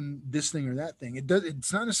belief on this thing or that thing.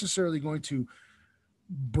 It's not necessarily going to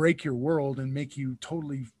break your world and make you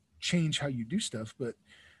totally change how you do stuff, but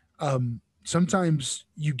sometimes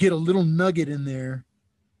you get a little nugget in there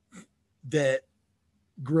that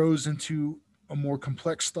grows into a more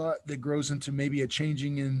complex thought, that grows into maybe a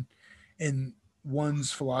changing in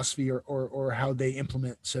one's philosophy or how they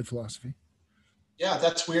implement said philosophy. Yeah,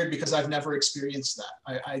 that's weird, because I've never experienced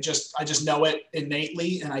that. I just know it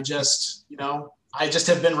innately, and I just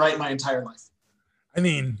have been right my entire life. I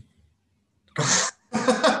mean,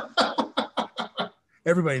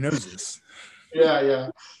 everybody knows this.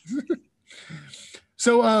 Yeah.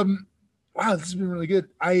 So, wow, this has been really good.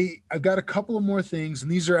 I've got a couple of more things,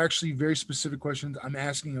 and these are actually very specific questions I'm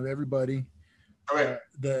asking of everybody. Okay.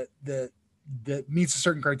 That meets a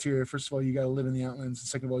certain criteria. First of all, you got to live in the Outlands, and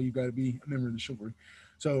second of all, you got to be a member of the chivalry.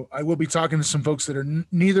 So I will be talking to some folks that are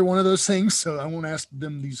neither one of those things, so I won't ask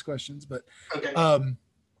them these questions. But okay.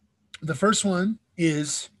 The first one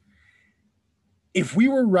is, if we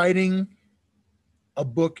were writing a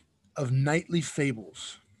book of knightly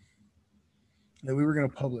fables that we were going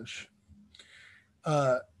to publish,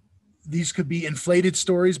 these could be inflated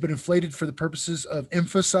stories, but inflated for the purposes of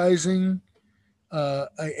emphasizing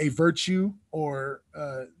a virtue, or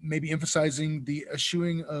maybe emphasizing the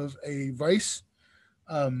eschewing of a vice.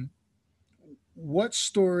 What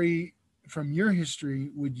story from your history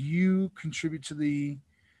would you contribute to the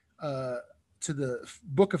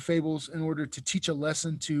book of fables in order to teach a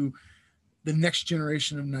lesson to the next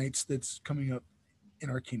generation of knights that's coming up in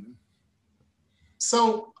our kingdom?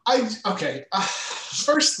 So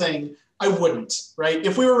first thing, I wouldn't, right?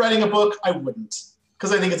 If we were writing a book, I wouldn't,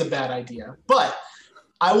 because I think it's a bad idea. But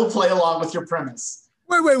I will play along with your premise.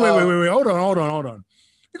 Wait. Hold on.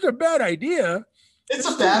 It's a bad idea. It's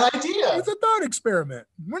a bad idea. It's a thought experiment.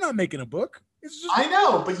 We're not making a book. It's just... I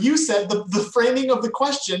know, but you said the framing of the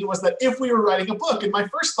question was that if we were writing a book, and my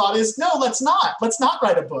first thought is, no, let's not. Let's not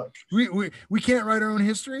write a book. We can't write our own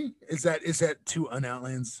history? Is that too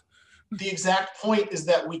un-Outlands? The exact point is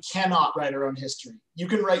that we cannot write our own history. You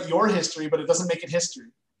can write your history, but it doesn't make it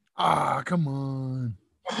history. Ah, come on.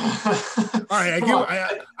 All right,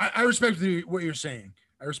 I respect what you're saying.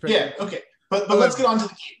 I respect. Yeah, okay, but let's get on to the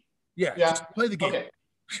game. Yeah, just play the game.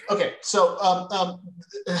 Okay. So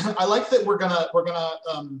I like that we're gonna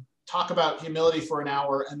talk about humility for an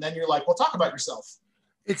hour, and then you're like, well, talk about yourself.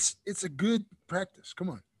 It's a good practice. Come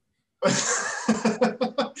on.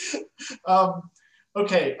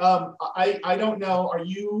 Okay. I don't know. Are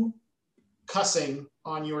you cussing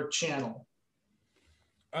on your channel?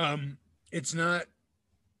 It's not.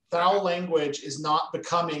 Foul language is not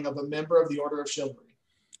becoming of a member of the Order of Chivalry.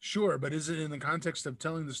 Sure, but is it in the context of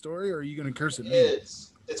telling the story, or are you going to curse at me? It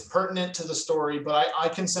is. It's pertinent to the story, but I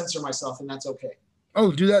can censor myself, and that's okay.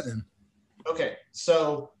 Oh, do that then. Okay,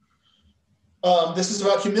 so This is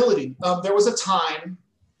about humility. There was a time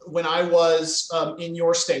when I was in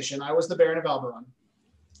your station. I was the Baron of Alberon,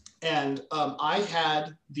 and I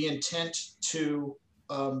had the intent to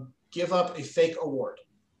give up a fake award.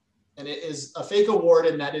 And it is a fake award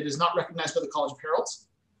in that it is not recognized by the College of Heralds.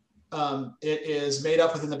 It is made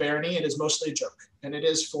up within the barony. It is mostly a joke, and it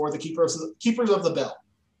is for the keepers of the bell.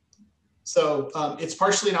 So it's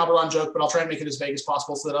partially an Alberon joke, but I'll try and make it as vague as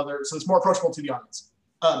possible so it's more approachable to the audience.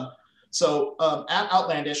 At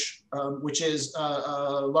Outlandish, which is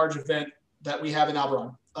a large event that we have in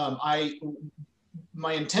Alberon,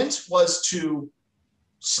 my intent was to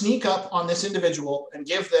sneak up on this individual and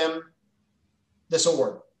give them this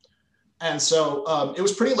award. And so it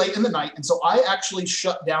was pretty late in the night. And so I actually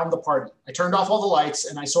shut down the party. I turned off all the lights,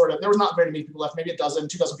 and there was not very many people left, maybe 2 dozen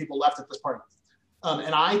people left at this party.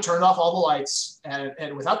 And I turned off all the lights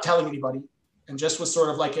and without telling anybody, and just was sort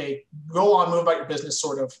of like a go on, move about your business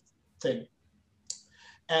sort of thing.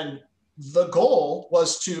 And the goal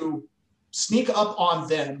was to sneak up on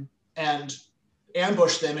them and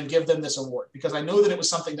ambush them and give them this award, because I know that it was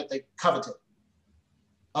something that they coveted.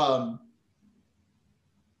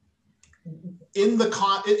 In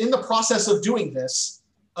the process of doing this,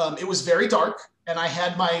 it was very dark, and I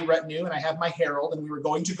had my retinue and I had my herald, and we were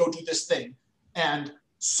going to go do this thing. And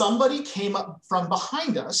somebody came up from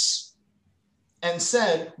behind us and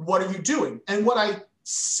said, "What are you doing?" And what I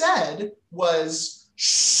said was,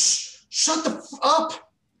 "Shh, shut the f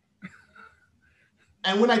up."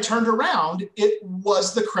 And when I turned around, it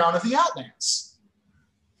was the Crown of the Outlands.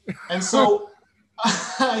 And so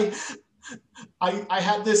I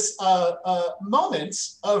had this moment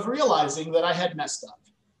of realizing that I had messed up,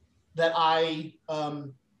 that I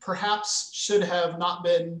perhaps should have not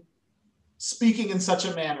been speaking in such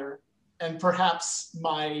a manner, and perhaps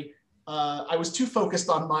I was too focused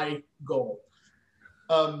on my goal.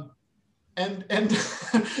 And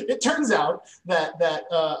it turns out that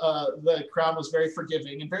the Crown was very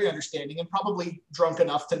forgiving and very understanding, and probably drunk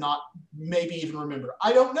enough to not maybe even remember.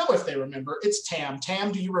 I don't know if they remember. It's Tam.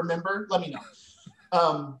 Tam, do you remember? Let me know.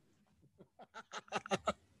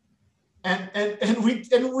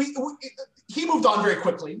 He moved on very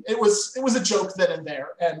quickly. It was a joke then and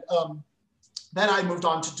there, and then I moved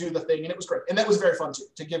on to do the thing, and it was great, and that was very fun too,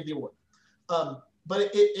 to give the award. But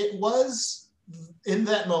it was in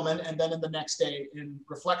that moment, and then in the next day in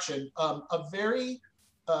reflection, a very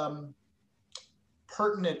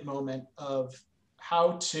pertinent moment of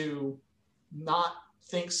how to not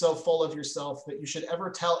think so full of yourself that you should ever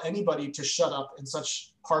tell anybody to shut up in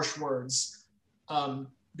such harsh words,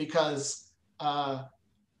 because none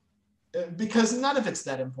of it's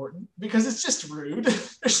that important, because it's just rude.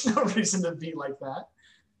 There's no reason to be like that.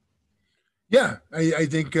 Yeah, I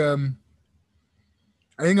think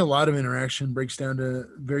a lot of interaction breaks down to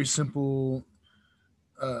very simple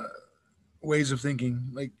ways of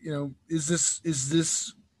thinking. Like, is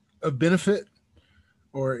this a benefit,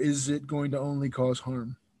 or is it going to only cause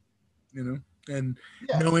harm? And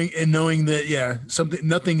yeah. knowing that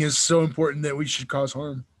nothing is so important that we should cause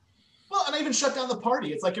harm. Well, and I even shut down the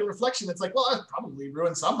party. It's like, in reflection, it's like, well, I probably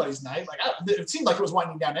ruined somebody's night. Like, it seemed like it was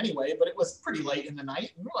winding down anyway, but it was pretty late in the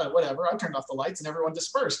night. Whatever. I turned off the lights and everyone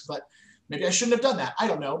dispersed. But maybe I shouldn't have done that. I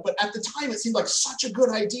don't know. But at the time, it seemed like such a good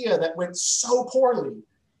idea that went so poorly.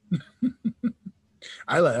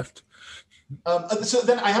 I left. So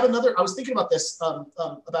then I have another. I was thinking about this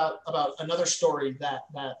about another story that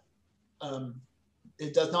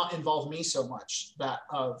it does not involve me so much, that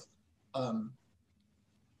of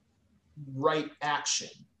right action.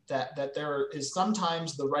 That there is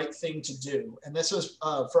sometimes the right thing to do, and this was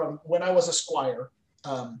from when I was a squire.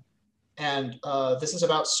 And this is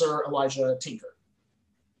about Sir Elijah Tinker.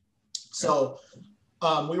 So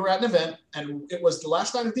we were at an event, and it was the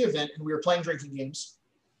last night of the event, and we were playing drinking games.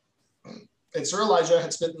 And Sir Elijah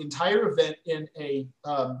had spent the entire event in a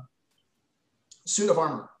suit of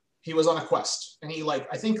armor. He was on a quest, and he,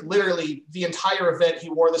 I think literally the entire event, he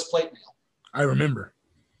wore this plate mail. I remember.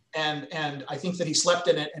 And I think that he slept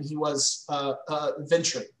in it, and he was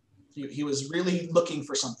venturing. He was really looking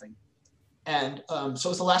for something. And so it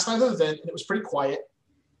was the last night of the event, and it was pretty quiet.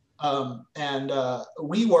 And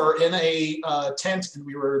we were in a tent, and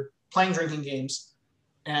we were playing drinking games.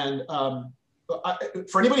 And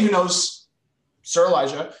for anybody who knows Sir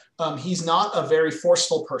Elijah, he's not a very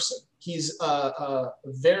forceful person. He's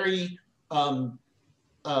very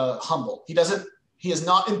humble. He is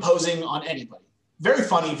not imposing on anybody. Very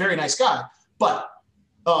funny, very nice guy. But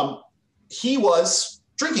he was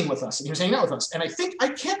drinking with us, and he was hanging out with us. And I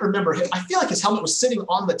can't remember him. I feel like his helmet was sitting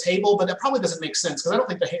on the table, but that probably doesn't make sense, because I don't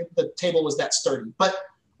think the table was that sturdy. But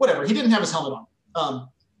whatever, he didn't have his helmet on.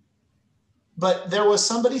 But there was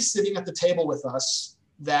somebody sitting at the table with us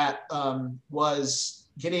that was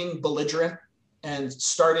getting belligerent and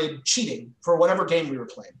started cheating for whatever game we were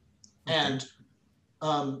playing. And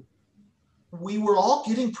we were all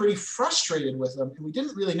getting pretty frustrated with them, and we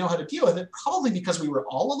didn't really know how to deal with it, probably because we were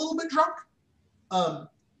all a little bit drunk.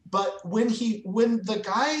 But when the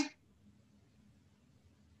guy,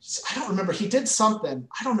 I don't remember, he did something.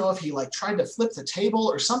 I don't know if he like tried to flip the table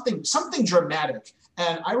or something dramatic.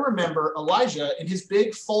 And I remember Elijah in his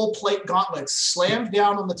big full plate gauntlets slammed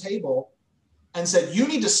down on the table and said, "You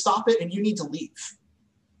need to stop it and you need to leave."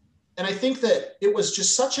 And I think that it was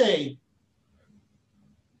just I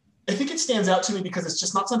think it stands out to me because it's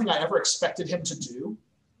just not something I ever expected him to do.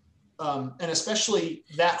 And especially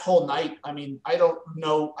that whole night. I mean, I don't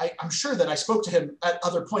know. I'm sure that I spoke to him at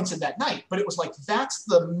other points in that night, but it was like, that's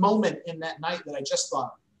the moment in that night that I just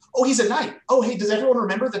thought, oh, he's a knight. Oh, hey, does everyone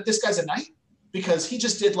remember that this guy's a knight? Because he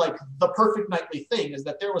just did like the perfect knightly thing, is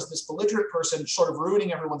that there was this belligerent person sort of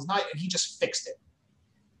ruining everyone's night, and he just fixed it.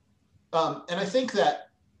 And I think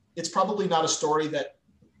that it's probably not a story that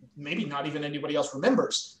maybe not even anybody else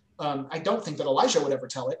remembers. I don't think that Elijah would ever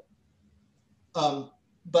tell it.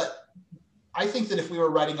 But I think that if we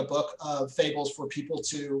were writing a book of fables for people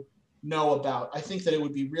to know about, I think that it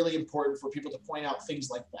would be really important for people to point out things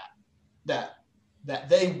like that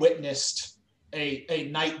they witnessed a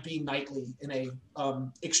knight be knightly in a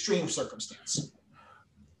extreme circumstance.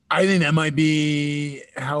 I think that might be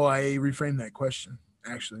how I reframe that question.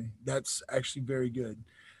 Actually, that's actually very good.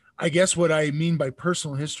 I guess what I mean by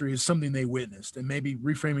personal history is something they witnessed, and maybe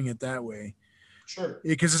reframing it that way. Sure.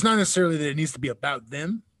 Because it's not necessarily that it needs to be about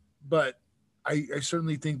them, but I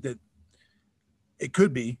certainly think that it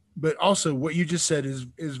could be. But also what you just said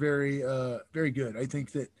is very, very good. I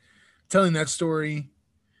think that telling that story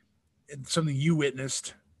and something you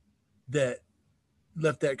witnessed that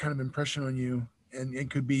left that kind of impression on you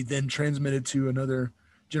and could be then transmitted to another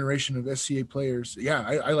generation of SCA players. Yeah,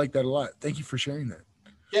 I like that a lot. Thank you for sharing that.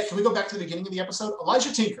 Yeah, can we go back to the beginning of the episode?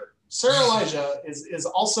 Elijah Tinker. Sir Elijah is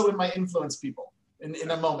also in my influence people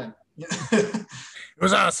in a moment. It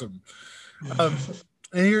was awesome.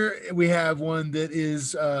 And here we have one that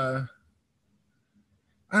is, I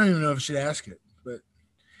don't even know if I should ask it, but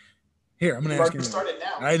here, I'm going to ask you. Start it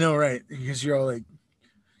now. I know, right? Because you're all like,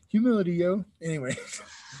 humility, yo. Anyway,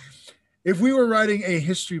 if we were writing a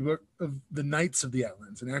history book of the Knights of the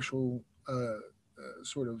Outlands, an actual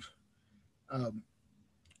sort of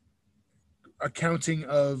accounting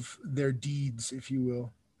of their deeds, if you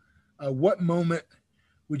will, what moment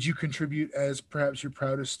would you contribute as perhaps your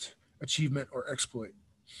proudest achievement or exploit?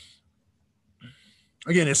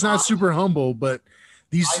 Again, it's not super humble, but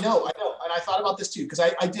these. I know. And I thought about this too, because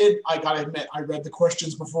I got to admit, I read the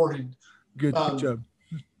questions beforehand. Good job.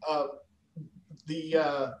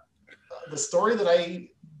 The story that I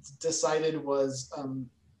decided was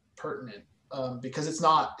pertinent because it's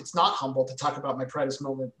not humble to talk about my proudest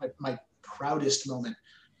moment, my proudest moment.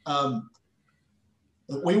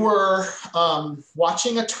 We were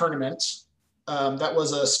watching a tournament that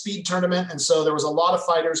was a speed tournament, and so there was a lot of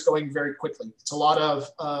fighters going very quickly. It's a lot of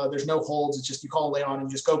there's no holds. It's just you call a lay on and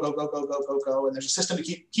just go, and there's a system to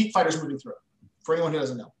keep fighters moving through it. For anyone who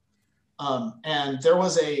doesn't know, and there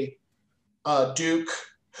was a duke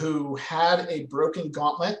who had a broken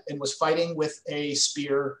gauntlet and was fighting with a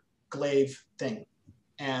spear glaive thing,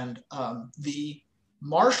 and the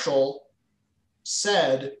marshal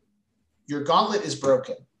said, "Your gauntlet is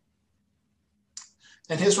broken."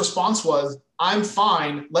 And his response was, "I'm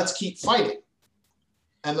fine, let's keep fighting."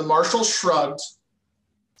 And the marshal shrugged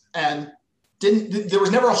and there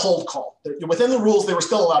was never a hold call. Within the rules, they were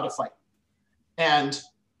still allowed to fight. And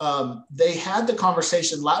they had the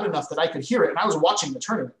conversation loud enough that I could hear it. And I was watching the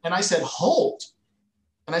tournament. And I said, "Hold."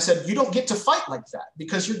 And I said, "You don't get to fight like that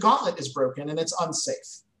because your gauntlet is broken and it's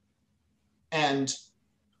unsafe." And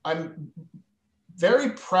I'm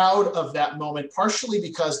very proud of that moment, partially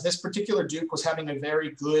because this particular Duke was having a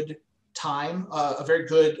very good time, a very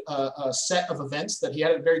good set of events that he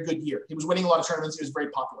had a very good year. He was winning a lot of tournaments. He was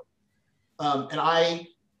very popular.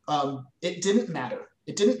 It didn't matter.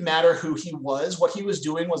 It didn't matter who he was. What he was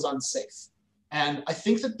doing was unsafe. And I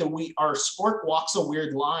think that our sport walks a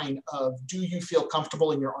weird line of, do you feel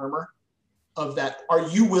comfortable in your armor? Of that, are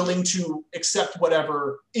you willing to accept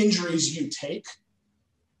whatever injuries you take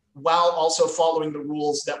while also following the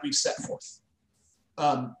rules that we've set forth?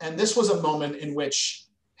 And this was a moment in which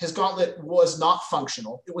his gauntlet was not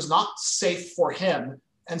functional. It was not safe for him.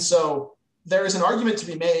 And so there is an argument to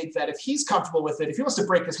be made that if he's comfortable with it, if he wants to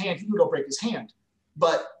break his hand, he can go break his hand.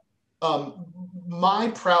 But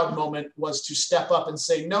My proud moment was to step up and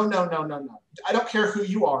say, no. I don't care who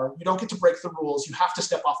you are. You don't get to break the rules. You have to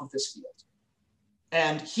step off of this field.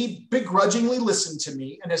 And he begrudgingly listened to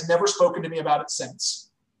me and has never spoken to me about it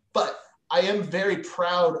since. But I am very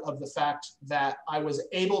proud of the fact that I was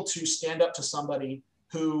able to stand up to somebody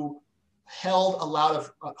who held a lot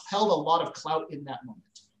of clout in that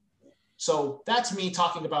moment. So that's me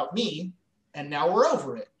talking about me, and now we're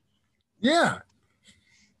over it. Yeah.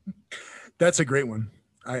 That's a great one.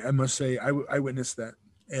 I must say, I witnessed that.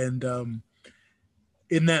 And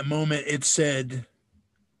in that moment, it said,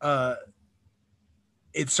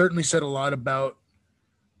 it certainly said a lot about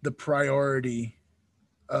the priority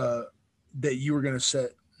that you were going to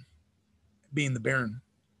set, being the Baron.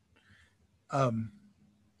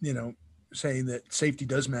 Saying that safety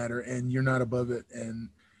does matter and you're not above it. And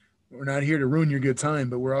we're not here to ruin your good time,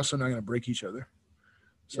 but we're also not going to break each other.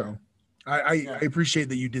 So I appreciate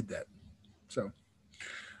that you did that. So,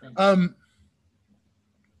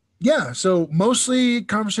 so mostly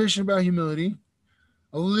conversation about humility,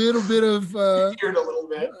 a little bit of, a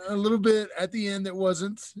little bit at the end that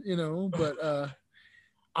wasn't, but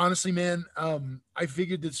honestly, man, I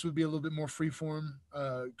figured this would be a little bit more free form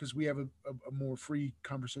because we have a more free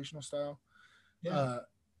conversational style. Yeah.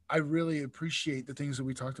 I really appreciate the things that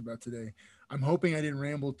we talked about today. I'm hoping I didn't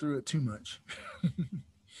ramble through it too much.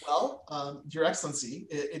 Well, Your Excellency,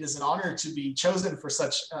 it is an honor to be chosen for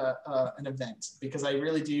such an event because I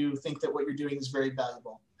really do think that what you're doing is very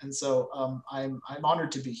valuable. And so I'm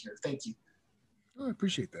honored to be here. Thank you. Oh, I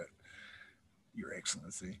appreciate that, Your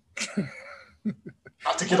Excellency.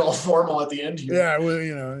 Not to get all formal at the end here. Yeah, well,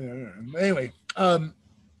 Anyway,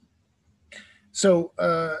 so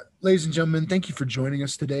ladies and gentlemen, thank you for joining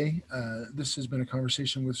us today. This has been a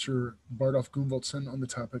conversation with Sir Bardolph Gunvaldsson on the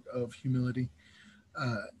topic of humility.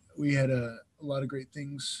 We had a lot of great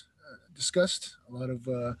things discussed, a lot of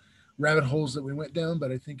rabbit holes that we went down,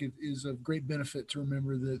 but I think it is of great benefit to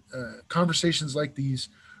remember that conversations like these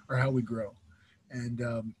are how we grow.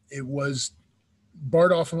 And it was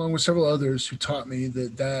Bardolph, along with several others, who taught me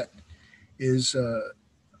that is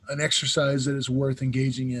an exercise that is worth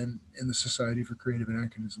engaging in the Society for Creative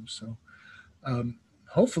Anachronism. So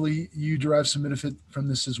hopefully you derive some benefit from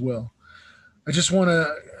this as well. I just want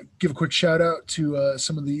to give a quick shout out to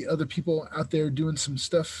some of the other people out there doing some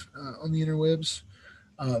stuff on the interwebs.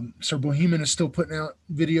 Sir Bohemian is still putting out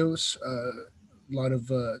videos, a lot of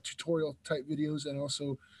tutorial type videos, and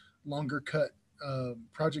also longer cut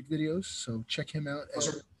project videos. So check him out.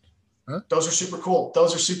 Those are super cool.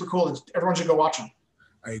 Those are super cool. And everyone should go watch them.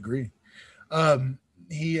 I agree.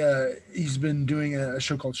 He's been doing a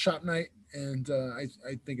show called Shop Night, and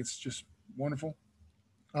I think it's just wonderful.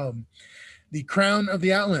 The Crown of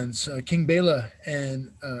the Outlands, King Bela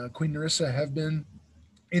and Queen Nerissa have been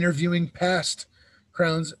interviewing past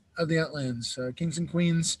Crowns of the Outlands, kings and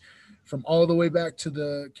queens from all the way back to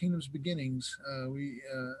the kingdom's beginnings. We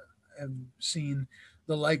have seen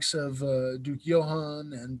the likes of Duke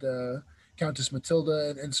Johann and Countess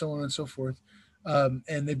Matilda and so on and so forth.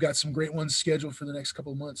 And they've got some great ones scheduled for the next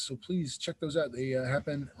couple of months. So please check those out. They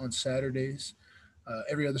happen on Saturdays.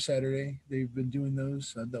 Every other Saturday, they've been doing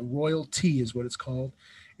those. The Royal Tea is what it's called.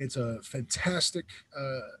 It's a fantastic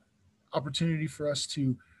opportunity for us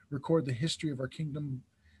to record the history of our kingdom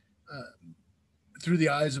through the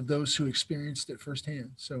eyes of those who experienced it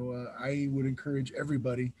firsthand. So I would encourage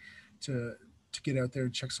everybody to get out there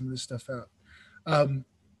and check some of this stuff out.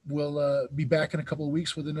 We'll be back in a couple of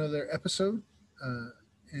weeks with another episode.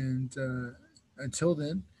 And until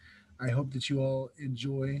then, I hope that you all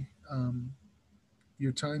enjoy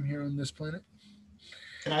your time here on this planet.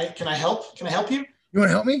 Can I help? Can I help you? You want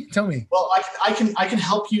to help me? Tell me. Well, I can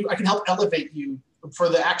help you. I can help elevate you for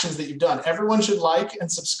the actions that you've done. Everyone should like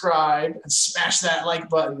and subscribe and smash that like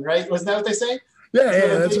button, right? Was that what they say?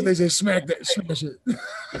 Yeah, that's what they say. Smash it.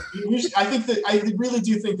 I really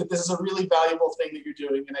do think that this is a really valuable thing that you're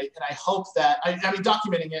doing, and I hope that I mean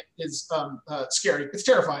documenting it is scary. It's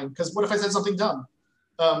terrifying because what if I said something dumb?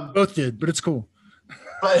 Both did, but it's cool.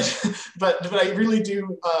 But I really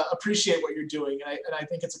do appreciate what you're doing, and I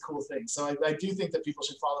think it's a cool thing. So I do think that people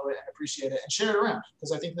should follow it and appreciate it and share it around,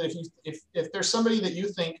 because I think that if there's somebody that you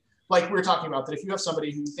think, like we were talking about, that if you have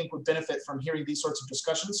somebody who you think would benefit from hearing these sorts of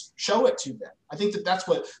discussions, show it to them. I think that's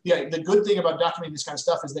what the good thing about documenting this kind of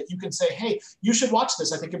stuff is that you can say, hey, you should watch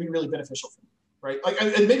this. I think it'd be really beneficial for you, right? Like,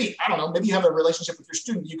 and maybe, I don't know, maybe you have a relationship with your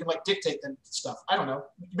student. You can like dictate them stuff. I don't know.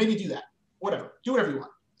 Maybe do that. Whatever. Do whatever you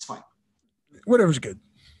want. It's fine. Whatever's good.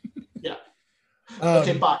 Yeah.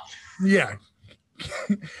 Okay, bye. Yeah.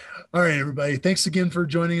 All right, everybody. Thanks again for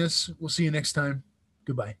joining us. We'll see you next time.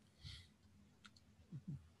 Goodbye.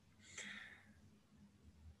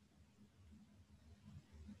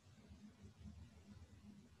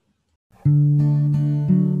 Oh,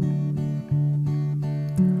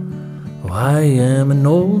 I am an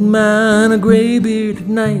old man, a grey-bearded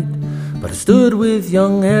knight, but I stood with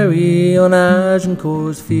young Harry on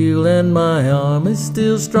Agincourt's field, and my arm is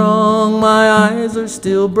still strong, my eyes are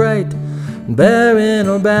still bright, and baron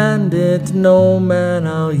or bandit, to no man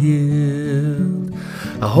I'll yield.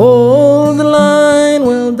 I hold the line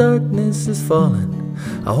while darkness is falling,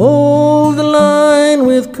 I hold the line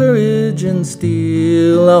with courage and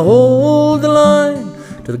steel, I hold the line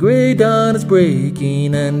till the grey dawn is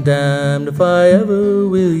breaking, and damned if I ever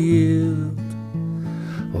will yield.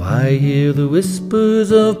 Oh, I hear the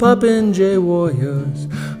whispers of Popinjay warriors,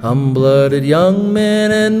 unblooded young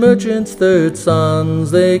men and merchants' third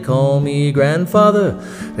sons. They call me grandfather,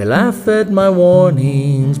 they laugh at my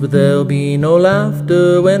warnings, but there'll be no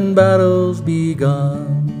laughter when battle's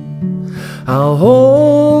begun. I'll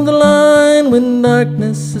hold the line when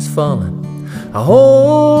darkness is falling, I'll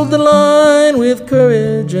hold the line with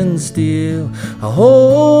courage and steel, I'll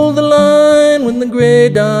hold the line when the grey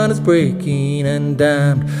dawn is breaking, and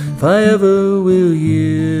damned if I ever will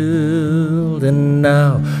yield. And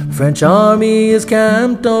now the French army is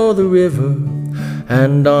camped o'er the river,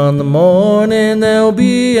 and on the morning they'll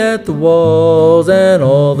be at the walls, and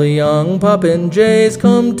all the young popinjays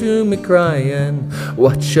come to me crying,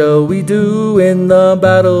 what shall we do when the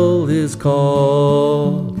battle is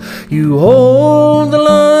called? You hold the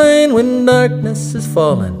line when darkness is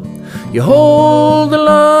falling, you hold the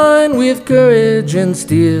line with courage and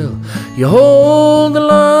steel, you hold the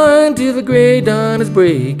line till the grey dawn is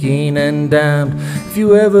breaking, and damned if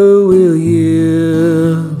you ever will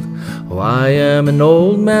yield. Oh, I am an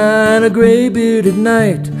old man, a grey-bearded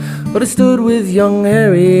knight, but I stood with young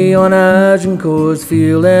Harry on Agincourt's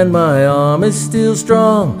field, and my arm is still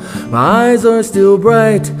strong, my eyes are still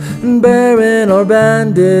bright, and baron or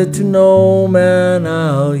bandit, to no man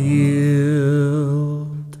I'll yield.